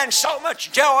and so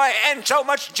much joy and so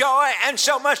much joy and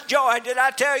so much joy. Did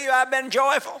I tell you I've been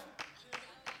joyful?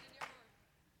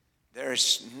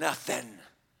 There's nothing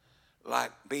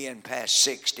like being past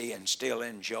 60 and still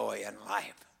enjoying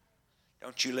life.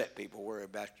 Don't you let people worry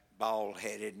about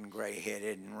bald-headed and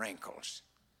gray-headed and wrinkles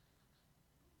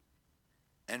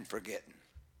and forgetting.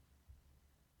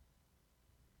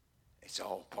 It's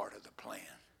all part of the plan.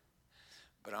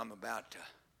 But I'm about to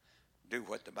do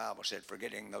what the Bible said,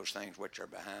 forgetting those things which are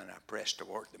behind, I press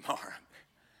toward the mark.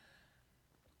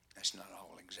 That's not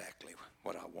all exactly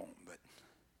what I want, but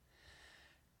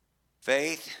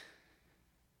faith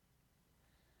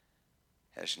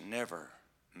has never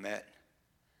met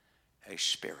a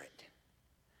spirit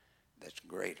that's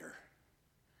greater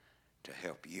to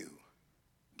help you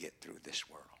get through this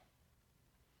world.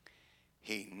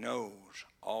 He knows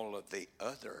all of the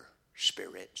other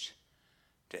spirits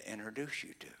to introduce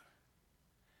you to.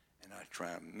 And I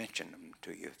tried to mention them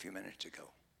to you a few minutes ago.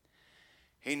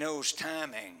 He knows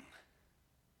timing.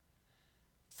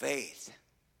 Faith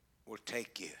will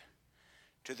take you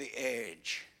to the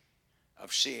edge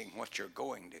of seeing what you're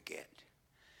going to get.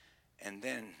 And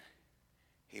then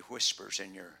he whispers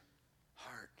in your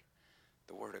heart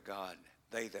the word of God,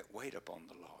 they that wait upon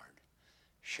the Lord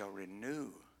shall renew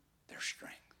their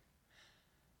strength.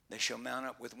 They shall mount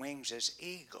up with wings as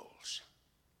eagles,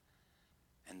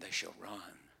 and they shall run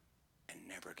and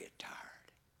never get tired.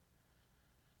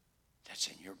 That's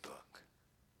in your book.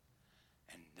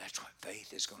 And that's what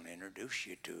faith is going to introduce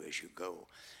you to as you go.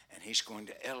 And he's going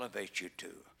to elevate you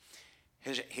to.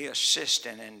 He assists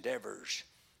in endeavors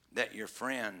that your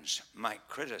friends might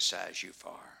criticize you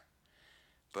for.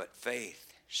 But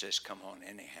faith says, come on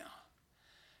anyhow.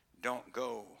 Don't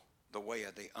go the way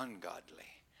of the ungodly,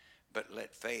 but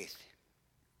let faith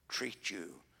treat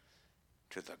you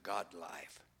to the God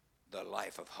life, the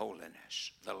life of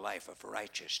holiness, the life of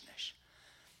righteousness.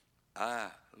 I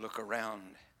look around,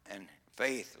 and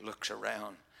faith looks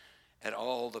around at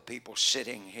all the people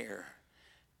sitting here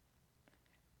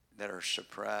that are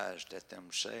surprised at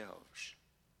themselves.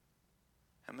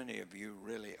 How many of you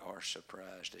really are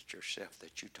surprised at yourself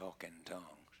that you talk in tongues?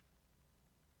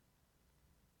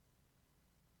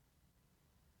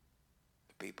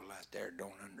 The people out there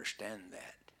don't understand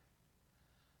that.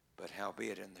 But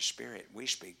howbeit in the Spirit we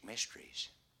speak mysteries.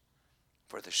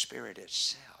 For the Spirit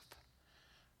itself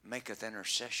maketh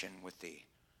intercession with the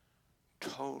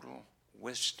total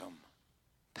wisdom,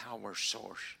 power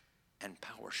source, and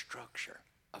power structure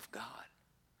of God.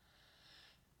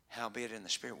 Howbeit in the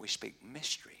Spirit we speak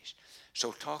mysteries.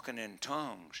 So talking in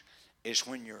tongues is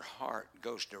when your heart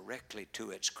goes directly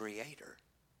to its Creator.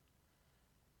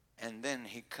 And then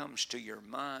he comes to your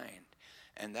mind.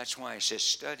 And that's why he says,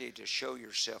 study to show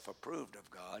yourself approved of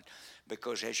God.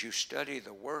 Because as you study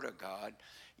the Word of God,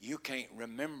 you can't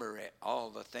remember all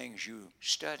the things you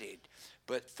studied.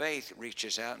 But faith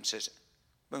reaches out and says,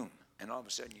 boom. And all of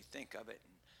a sudden you think of it.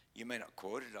 And you may not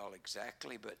quote it all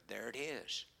exactly, but there it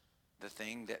is. The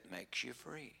thing that makes you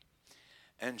free.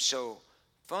 And so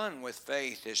fun with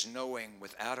faith is knowing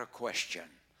without a question,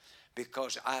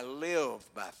 because I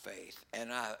live by faith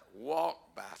and I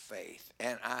walk by faith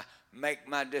and I make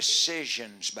my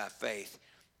decisions by faith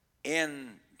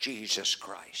in Jesus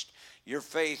Christ. Your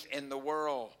faith in the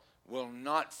world will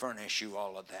not furnish you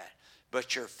all of that,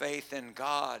 but your faith in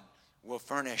God will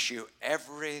furnish you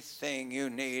everything you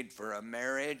need for a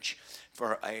marriage,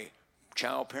 for a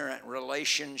child-parent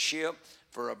relationship,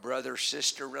 for a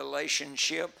brother-sister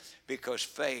relationship, because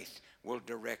faith will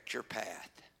direct your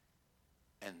path.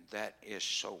 And that is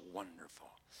so wonderful.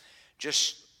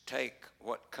 Just take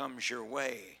what comes your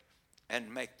way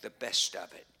and make the best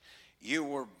of it. You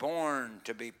were born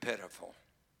to be pitiful.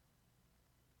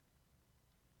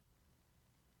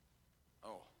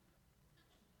 Oh.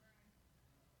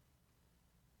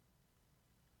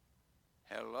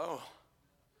 Hello.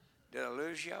 Did I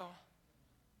lose y'all?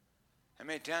 How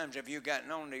many times have you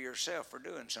gotten on to yourself for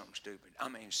doing something stupid? I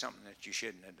mean, something that you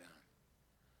shouldn't have done.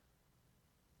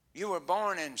 You were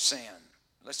born in sin.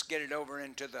 Let's get it over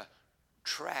into the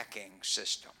tracking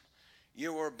system.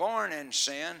 You were born in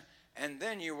sin, and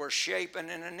then you were shapen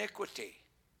in iniquity.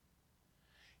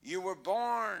 You were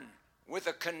born with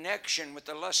a connection with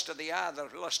the lust of the eye, the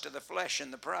lust of the flesh,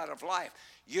 and the pride of life.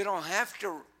 You don't have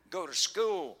to go to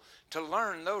school to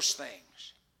learn those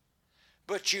things.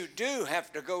 But you do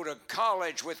have to go to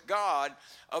college with God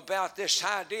about this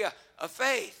idea of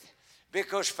faith.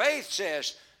 Because faith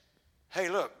says, hey,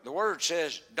 look, the Word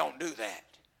says, don't do that.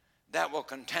 That will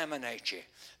contaminate you.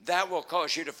 That will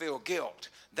cause you to feel guilt.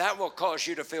 That will cause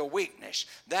you to feel weakness.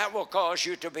 That will cause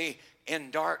you to be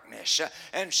in darkness.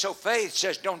 And so faith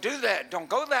says, don't do that. Don't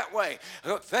go that way.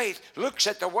 Faith looks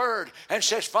at the Word and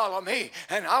says, follow me,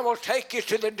 and I will take you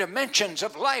to the dimensions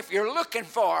of life you're looking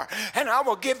for. And I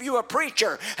will give you a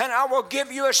preacher, and I will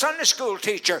give you a Sunday school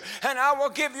teacher, and I will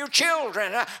give you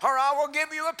children, or I will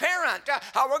give you a parent.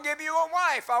 I will give you a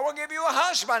wife. I will give you a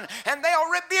husband, and they'll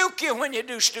rebuke you when you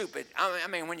do stupid. I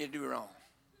mean, when you do wrong.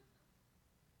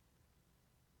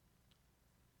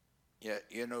 Yeah,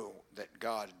 you know that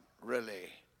God really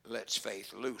lets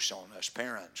faith loose on us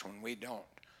parents when we don't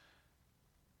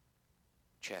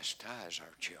chastise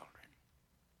our children.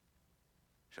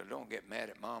 So don't get mad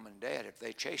at mom and dad if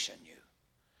they chasten you,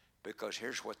 because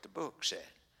here's what the book said: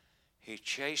 He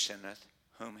chasteneth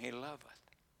whom he loveth.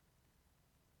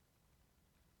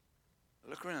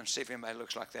 Look around and see if anybody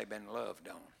looks like they've been loved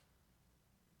on.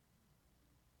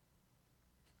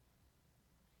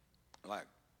 Like,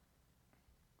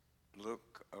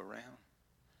 look around.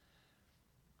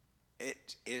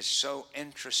 It is so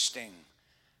interesting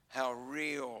how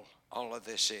real all of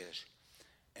this is.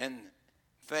 And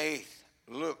faith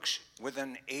looks with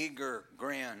an eager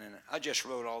grin. And I just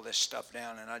wrote all this stuff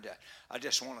down, and I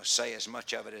just want to say as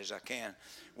much of it as I can.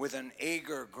 With an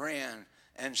eager grin,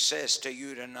 and says to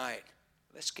you tonight,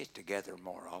 let's get together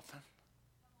more often.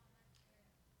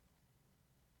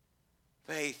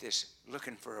 Faith is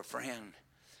looking for a friend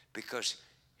because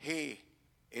he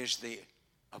is the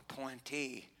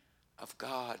appointee of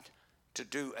God to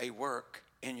do a work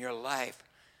in your life.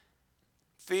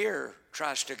 Fear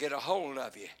tries to get a hold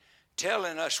of you,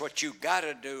 telling us what you got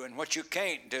to do and what you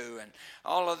can't do and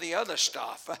all of the other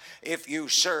stuff. If you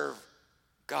serve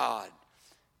God,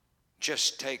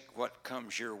 just take what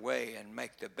comes your way and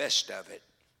make the best of it,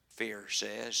 fear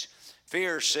says.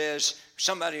 Fear says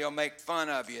somebody will make fun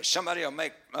of you. Somebody will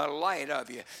make a light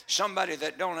of you. Somebody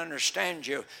that don't understand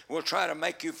you will try to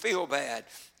make you feel bad.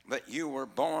 But you were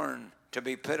born to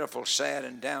be pitiful, sad,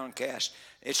 and downcast.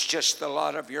 It's just the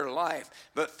lot of your life.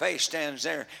 But faith stands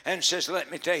there and says, let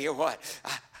me tell you what,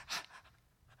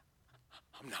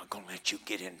 I'm not going to let you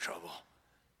get in trouble.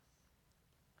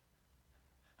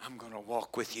 I'm going to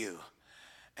walk with you,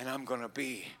 and I'm going to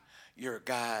be your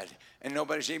guide, and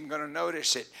nobody's even going to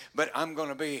notice it, but I'm going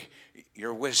to be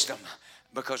your wisdom,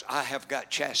 because I have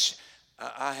got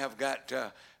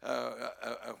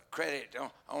credit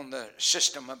on the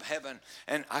system of heaven,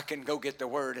 and I can go get the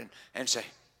word and say,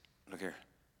 look here,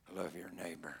 love your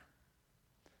neighbor.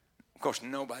 Of course,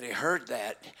 nobody heard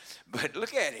that, but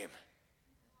look at him.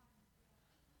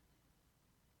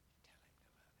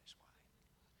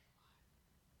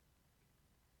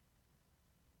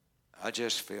 I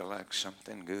just feel like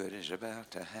something good is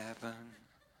about to happen.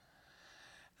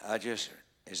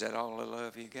 Is that all the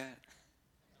love you got?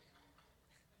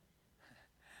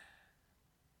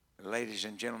 Ladies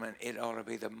and gentlemen, it ought to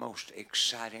be the most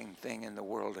exciting thing in the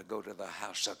world to go to the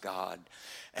house of God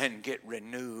and get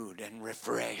renewed and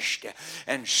refreshed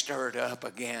and stirred up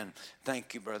again.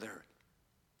 Thank you, brother.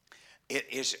 It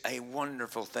is a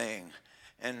wonderful thing.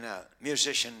 And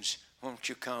musicians, won't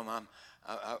you come?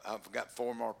 I've got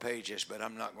 4 more pages, but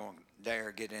I'm not going to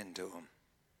dare get into them.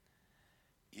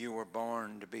 You were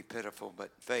born to be pitiful,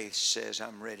 but faith says,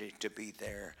 I'm ready to be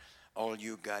there. All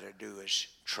you got to do is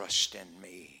trust in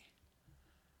me.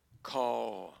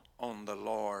 Call on the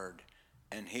Lord,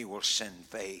 and he will send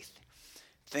faith.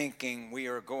 Thinking we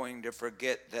are going to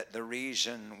forget that the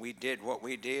reason we did what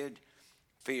we did,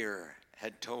 fear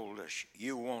had told us,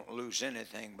 you won't lose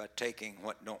anything by taking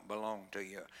what don't belong to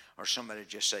you. Or somebody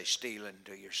just say stealing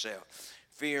to yourself.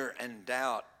 Fear and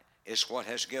doubt is what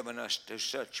has given us to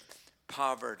such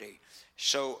poverty.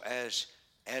 So as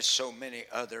so many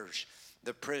others,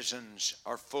 the prisons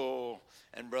are full.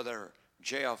 And Brother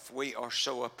Jeff, we are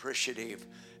so appreciative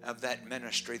of that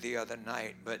ministry the other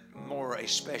night, but more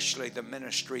especially the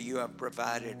ministry you have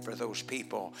provided for those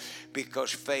people,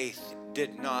 because faith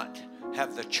did not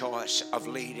have the choice of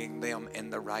leading them in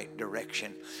the right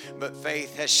direction. But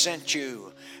faith has sent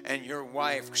you, and your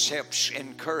wife helps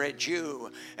encourage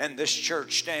you, and this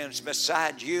church stands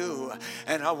beside you.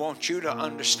 And I want you to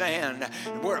understand,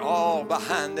 we're all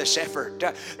behind this effort,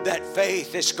 that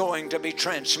faith is going to be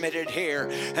transmitted here,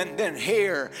 and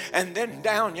then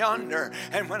down yonder.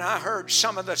 And when I heard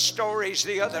some of the stories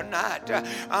the other night,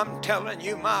 I'm telling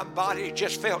you, my body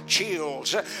just felt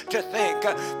chills to think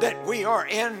that we are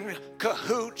in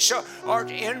cahoots or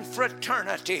in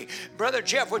fraternity. Brother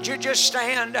Jeff, would you just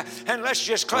stand and let's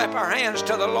just clap our hands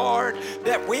to the Lord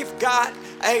that we've got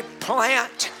a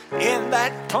plant. In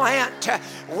that plant,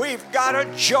 we've got a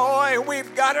joy,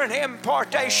 we've got an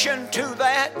impartation to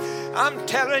that. I'm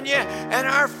telling you, and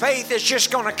our faith is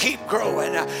just going to keep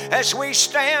growing. As we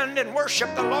stand and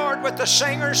worship the Lord with the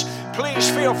singers, please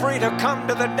feel free to come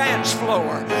to the dance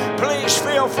floor. Please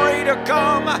feel free to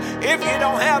come if you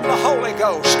don't have the Holy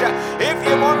Ghost. If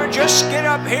you want to just get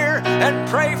up here and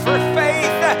pray for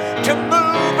faith to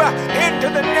move into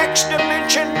the next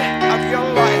dimension of your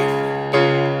life.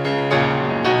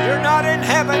 Not in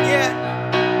heaven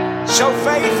yet, so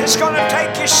faith is going to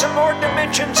take you some more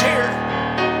dimensions here.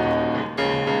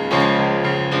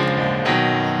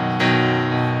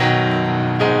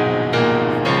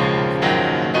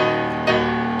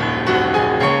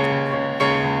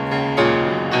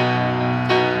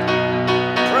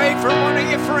 Pray for one of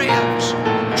your friends.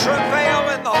 Travail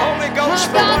in the Holy Ghost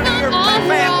for one of your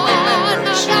family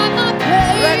members.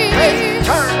 Let faith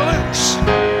turn loose.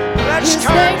 Let's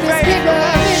turn faith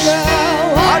loose.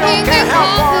 I don't care how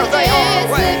far they are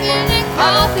away.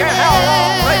 I don't care how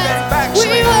long they've been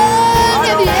backsliding. I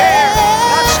don't care.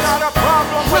 That's not a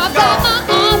problem with God. I've got my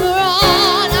armor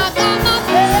on. I've got my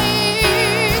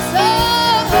praise.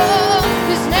 Oh,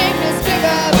 His name is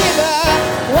bigger, bigger.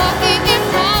 Walking in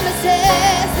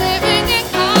promises, living in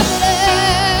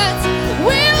confidence.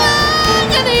 We won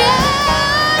in the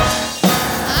end.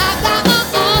 I've got my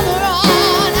armor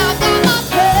on. I've got my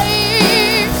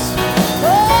praise.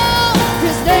 Oh,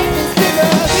 His name is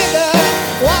bigger.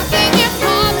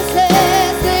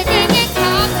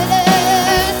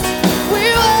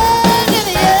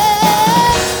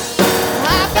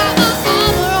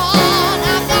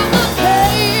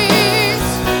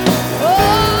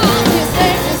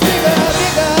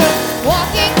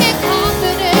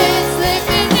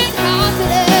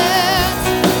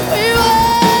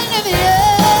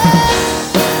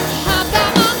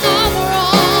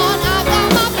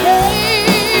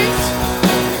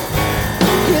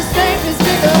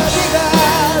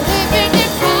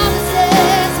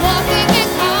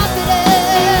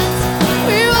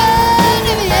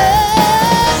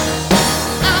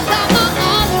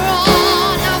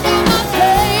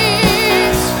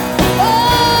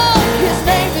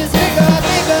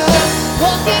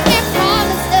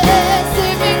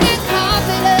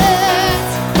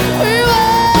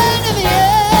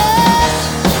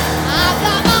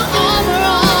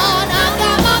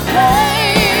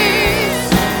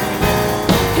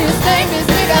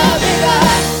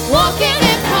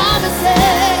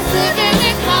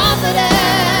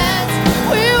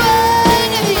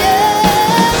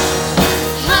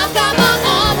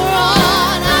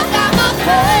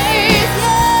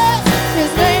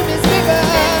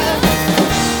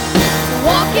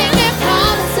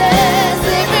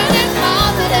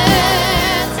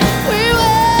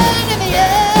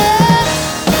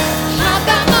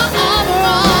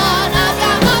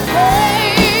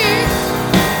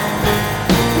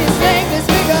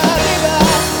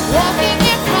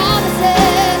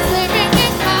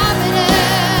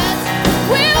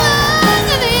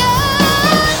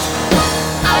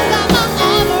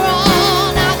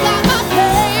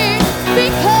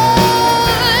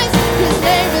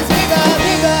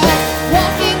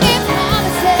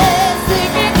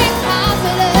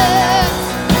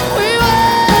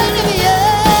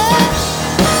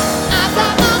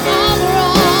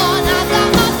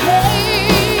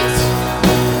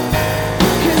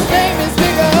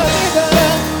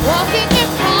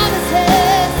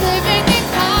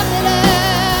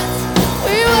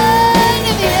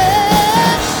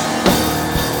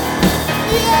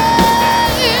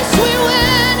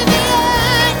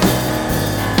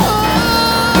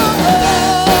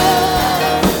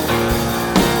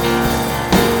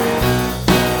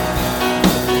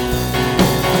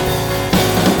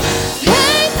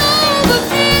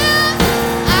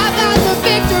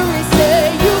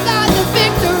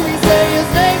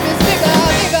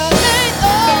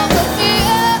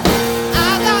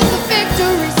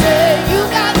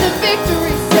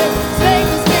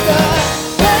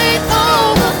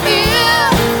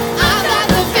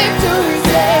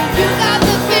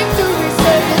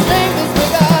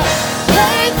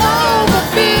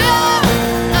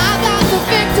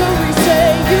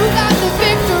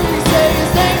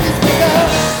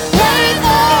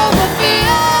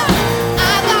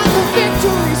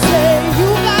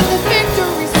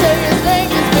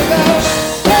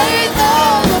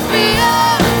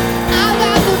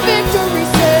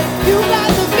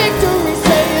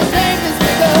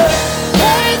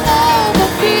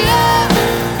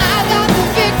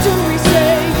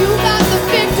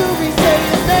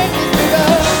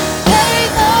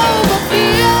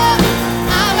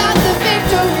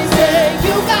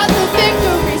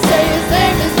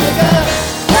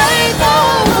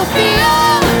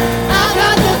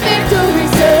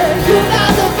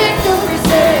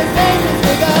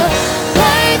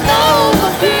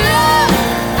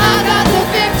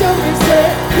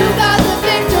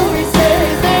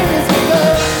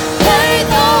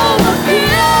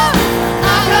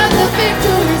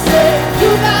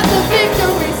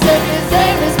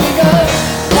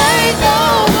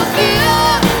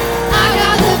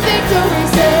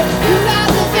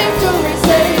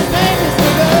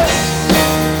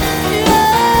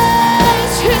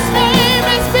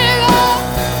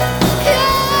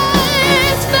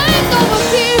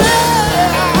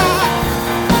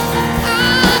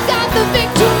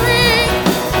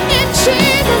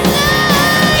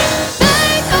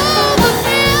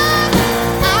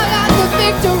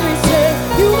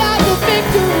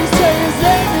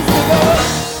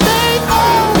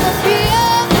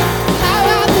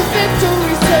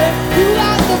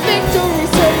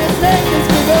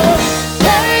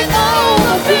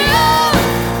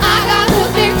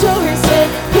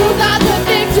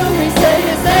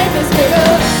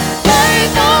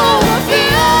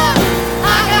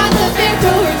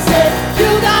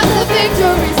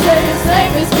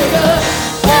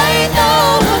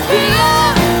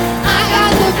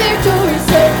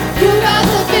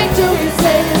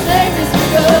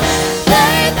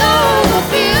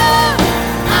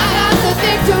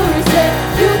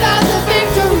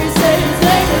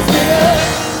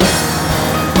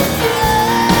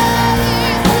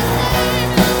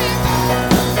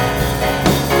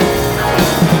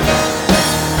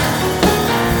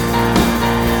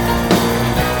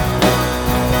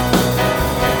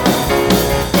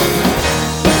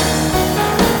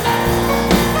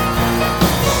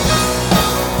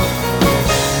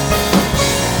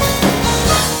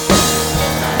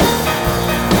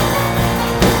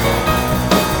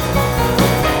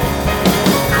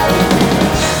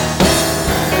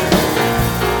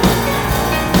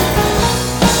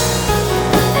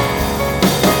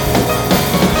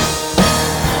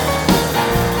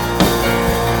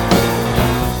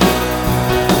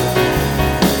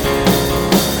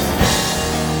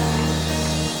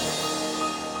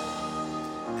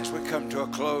 come to a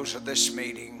close of this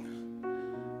meeting,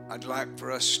 I'd like for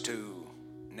us to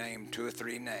name 2 or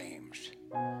 3 names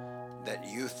that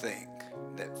you think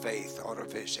that Faith ought to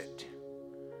visit,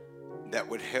 that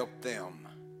would help them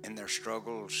in their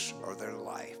struggles or their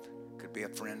life. It could be a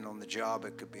friend on the job.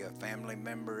 It could be a family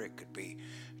member. It could be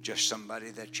just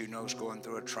somebody that you know is going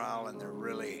through a trial and they're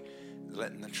really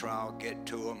letting the trial get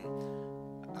to them.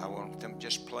 I want them to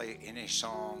just play any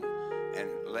song and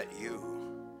let you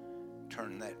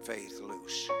turn that faith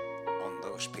loose on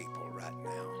those people right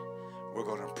now. We're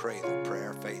going to pray the prayer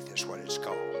of faith is what it's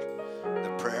called.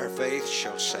 The prayer of faith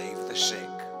shall save the sick.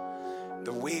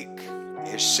 The weak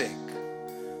is sick.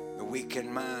 The weak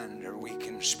in mind or weak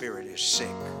in spirit is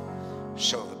sick.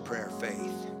 So the prayer of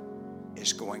faith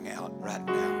is going out right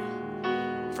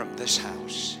now from this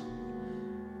house.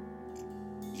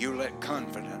 You let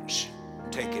confidence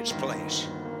take its place,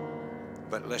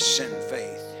 but let's send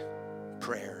faith,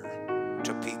 prayer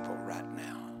to people right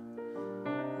now.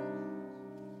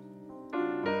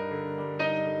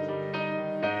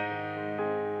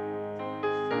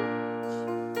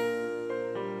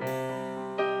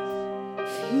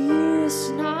 Fear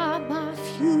is not my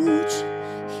future.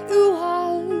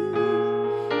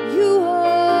 You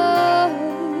are.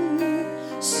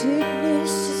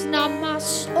 Sickness is not my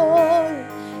story.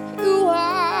 You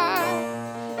are.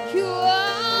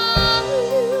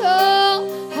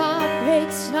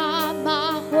 Heartbreak's not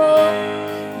my hope.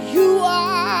 You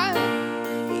are.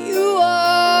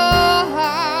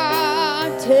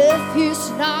 Death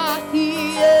is not the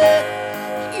end.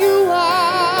 You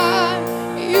are.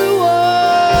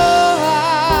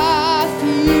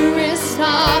 Fear is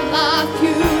not my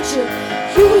future.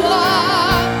 You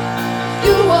are.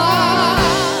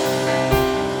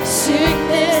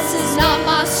 Sickness is not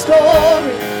my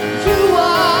story. You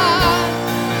are.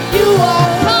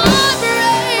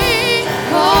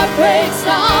 Heartbreak's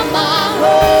not my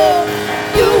hope.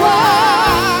 You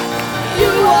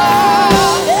are.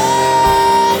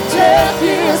 Death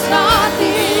is not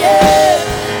the end.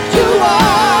 You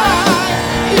are.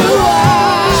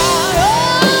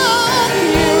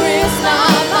 Fear is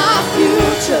not my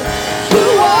future. You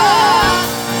are.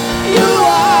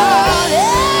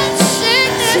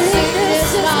 Sickness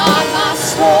is not my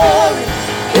story.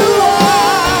 You are.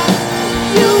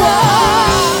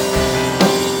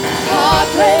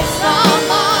 Heartbreak's not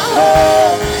my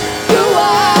hope. You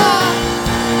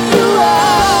are.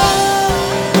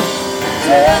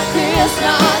 Death is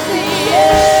not the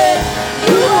end.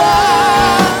 You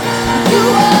are.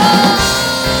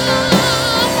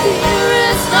 Fear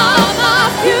is not my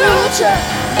future.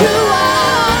 You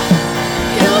are.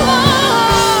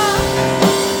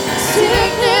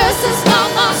 Sickness is not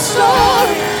my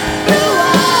story. You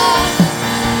are.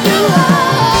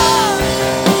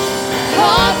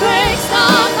 Heartbreak's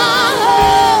not my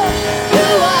hope.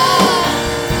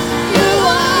 You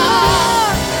are.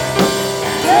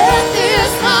 Death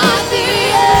is not the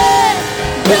end.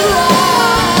 You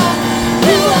are.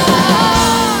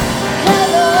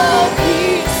 Hello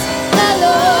peace.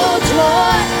 Hello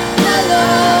joy. Hello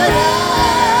love.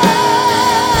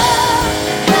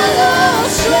 Hello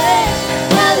strength.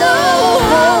 Hello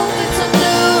hope. It's a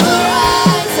new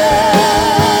horizon.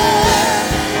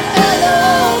 Hello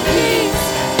peace.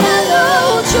 Hello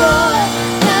joy.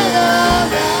 Hello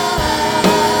love.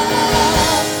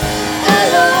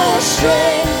 Hello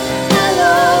strength.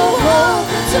 Hello hope.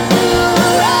 It's a new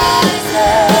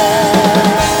horizon.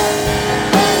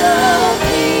 Hello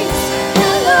peace.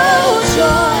 Hello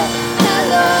joy.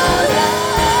 Hello love.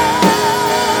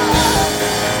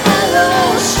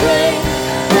 Hello strength.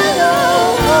 Hello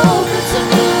hope. It's a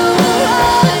new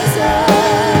horizon.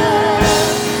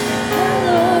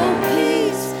 Hello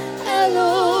peace.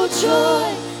 Hello joy.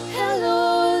 Hello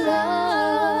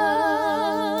love.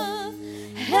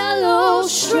 Hello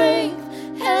strength.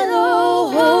 Hello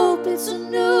hope. It's a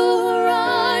new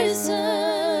horizon.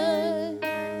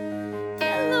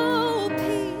 Hello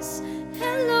peace.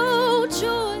 Hello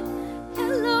joy.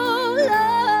 Hello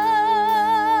love.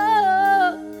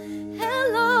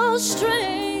 Hello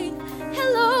strength.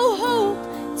 Hello hope.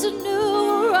 It's a new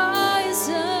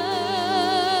horizon.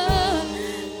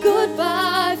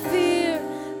 Goodbye fear.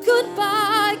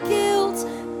 Goodbye guilt.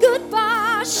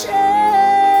 Goodbye shame.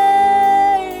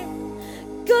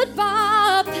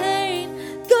 Goodbye pain.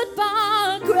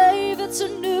 Goodbye grave. It's a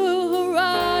new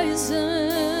horizon.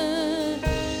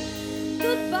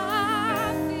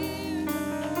 Goodbye fear.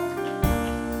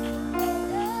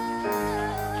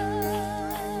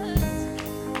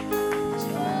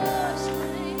 Just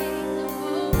strength,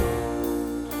 hope,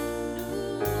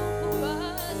 new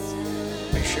horizon.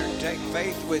 Be sure to take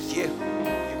faith with you.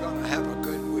 You're going to have a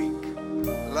good week.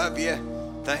 Love you.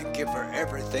 Thank you for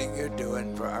everything you're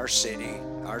doing for our city,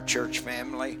 our church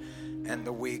family, and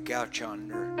the week out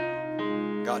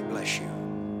yonder. God bless you.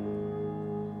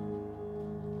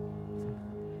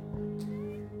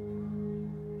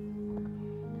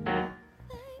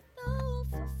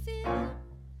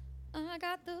 I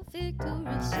got the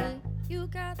victory, say you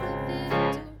got the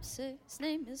victory, say his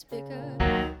name is bigger.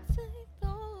 Faith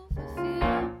over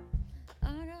fear.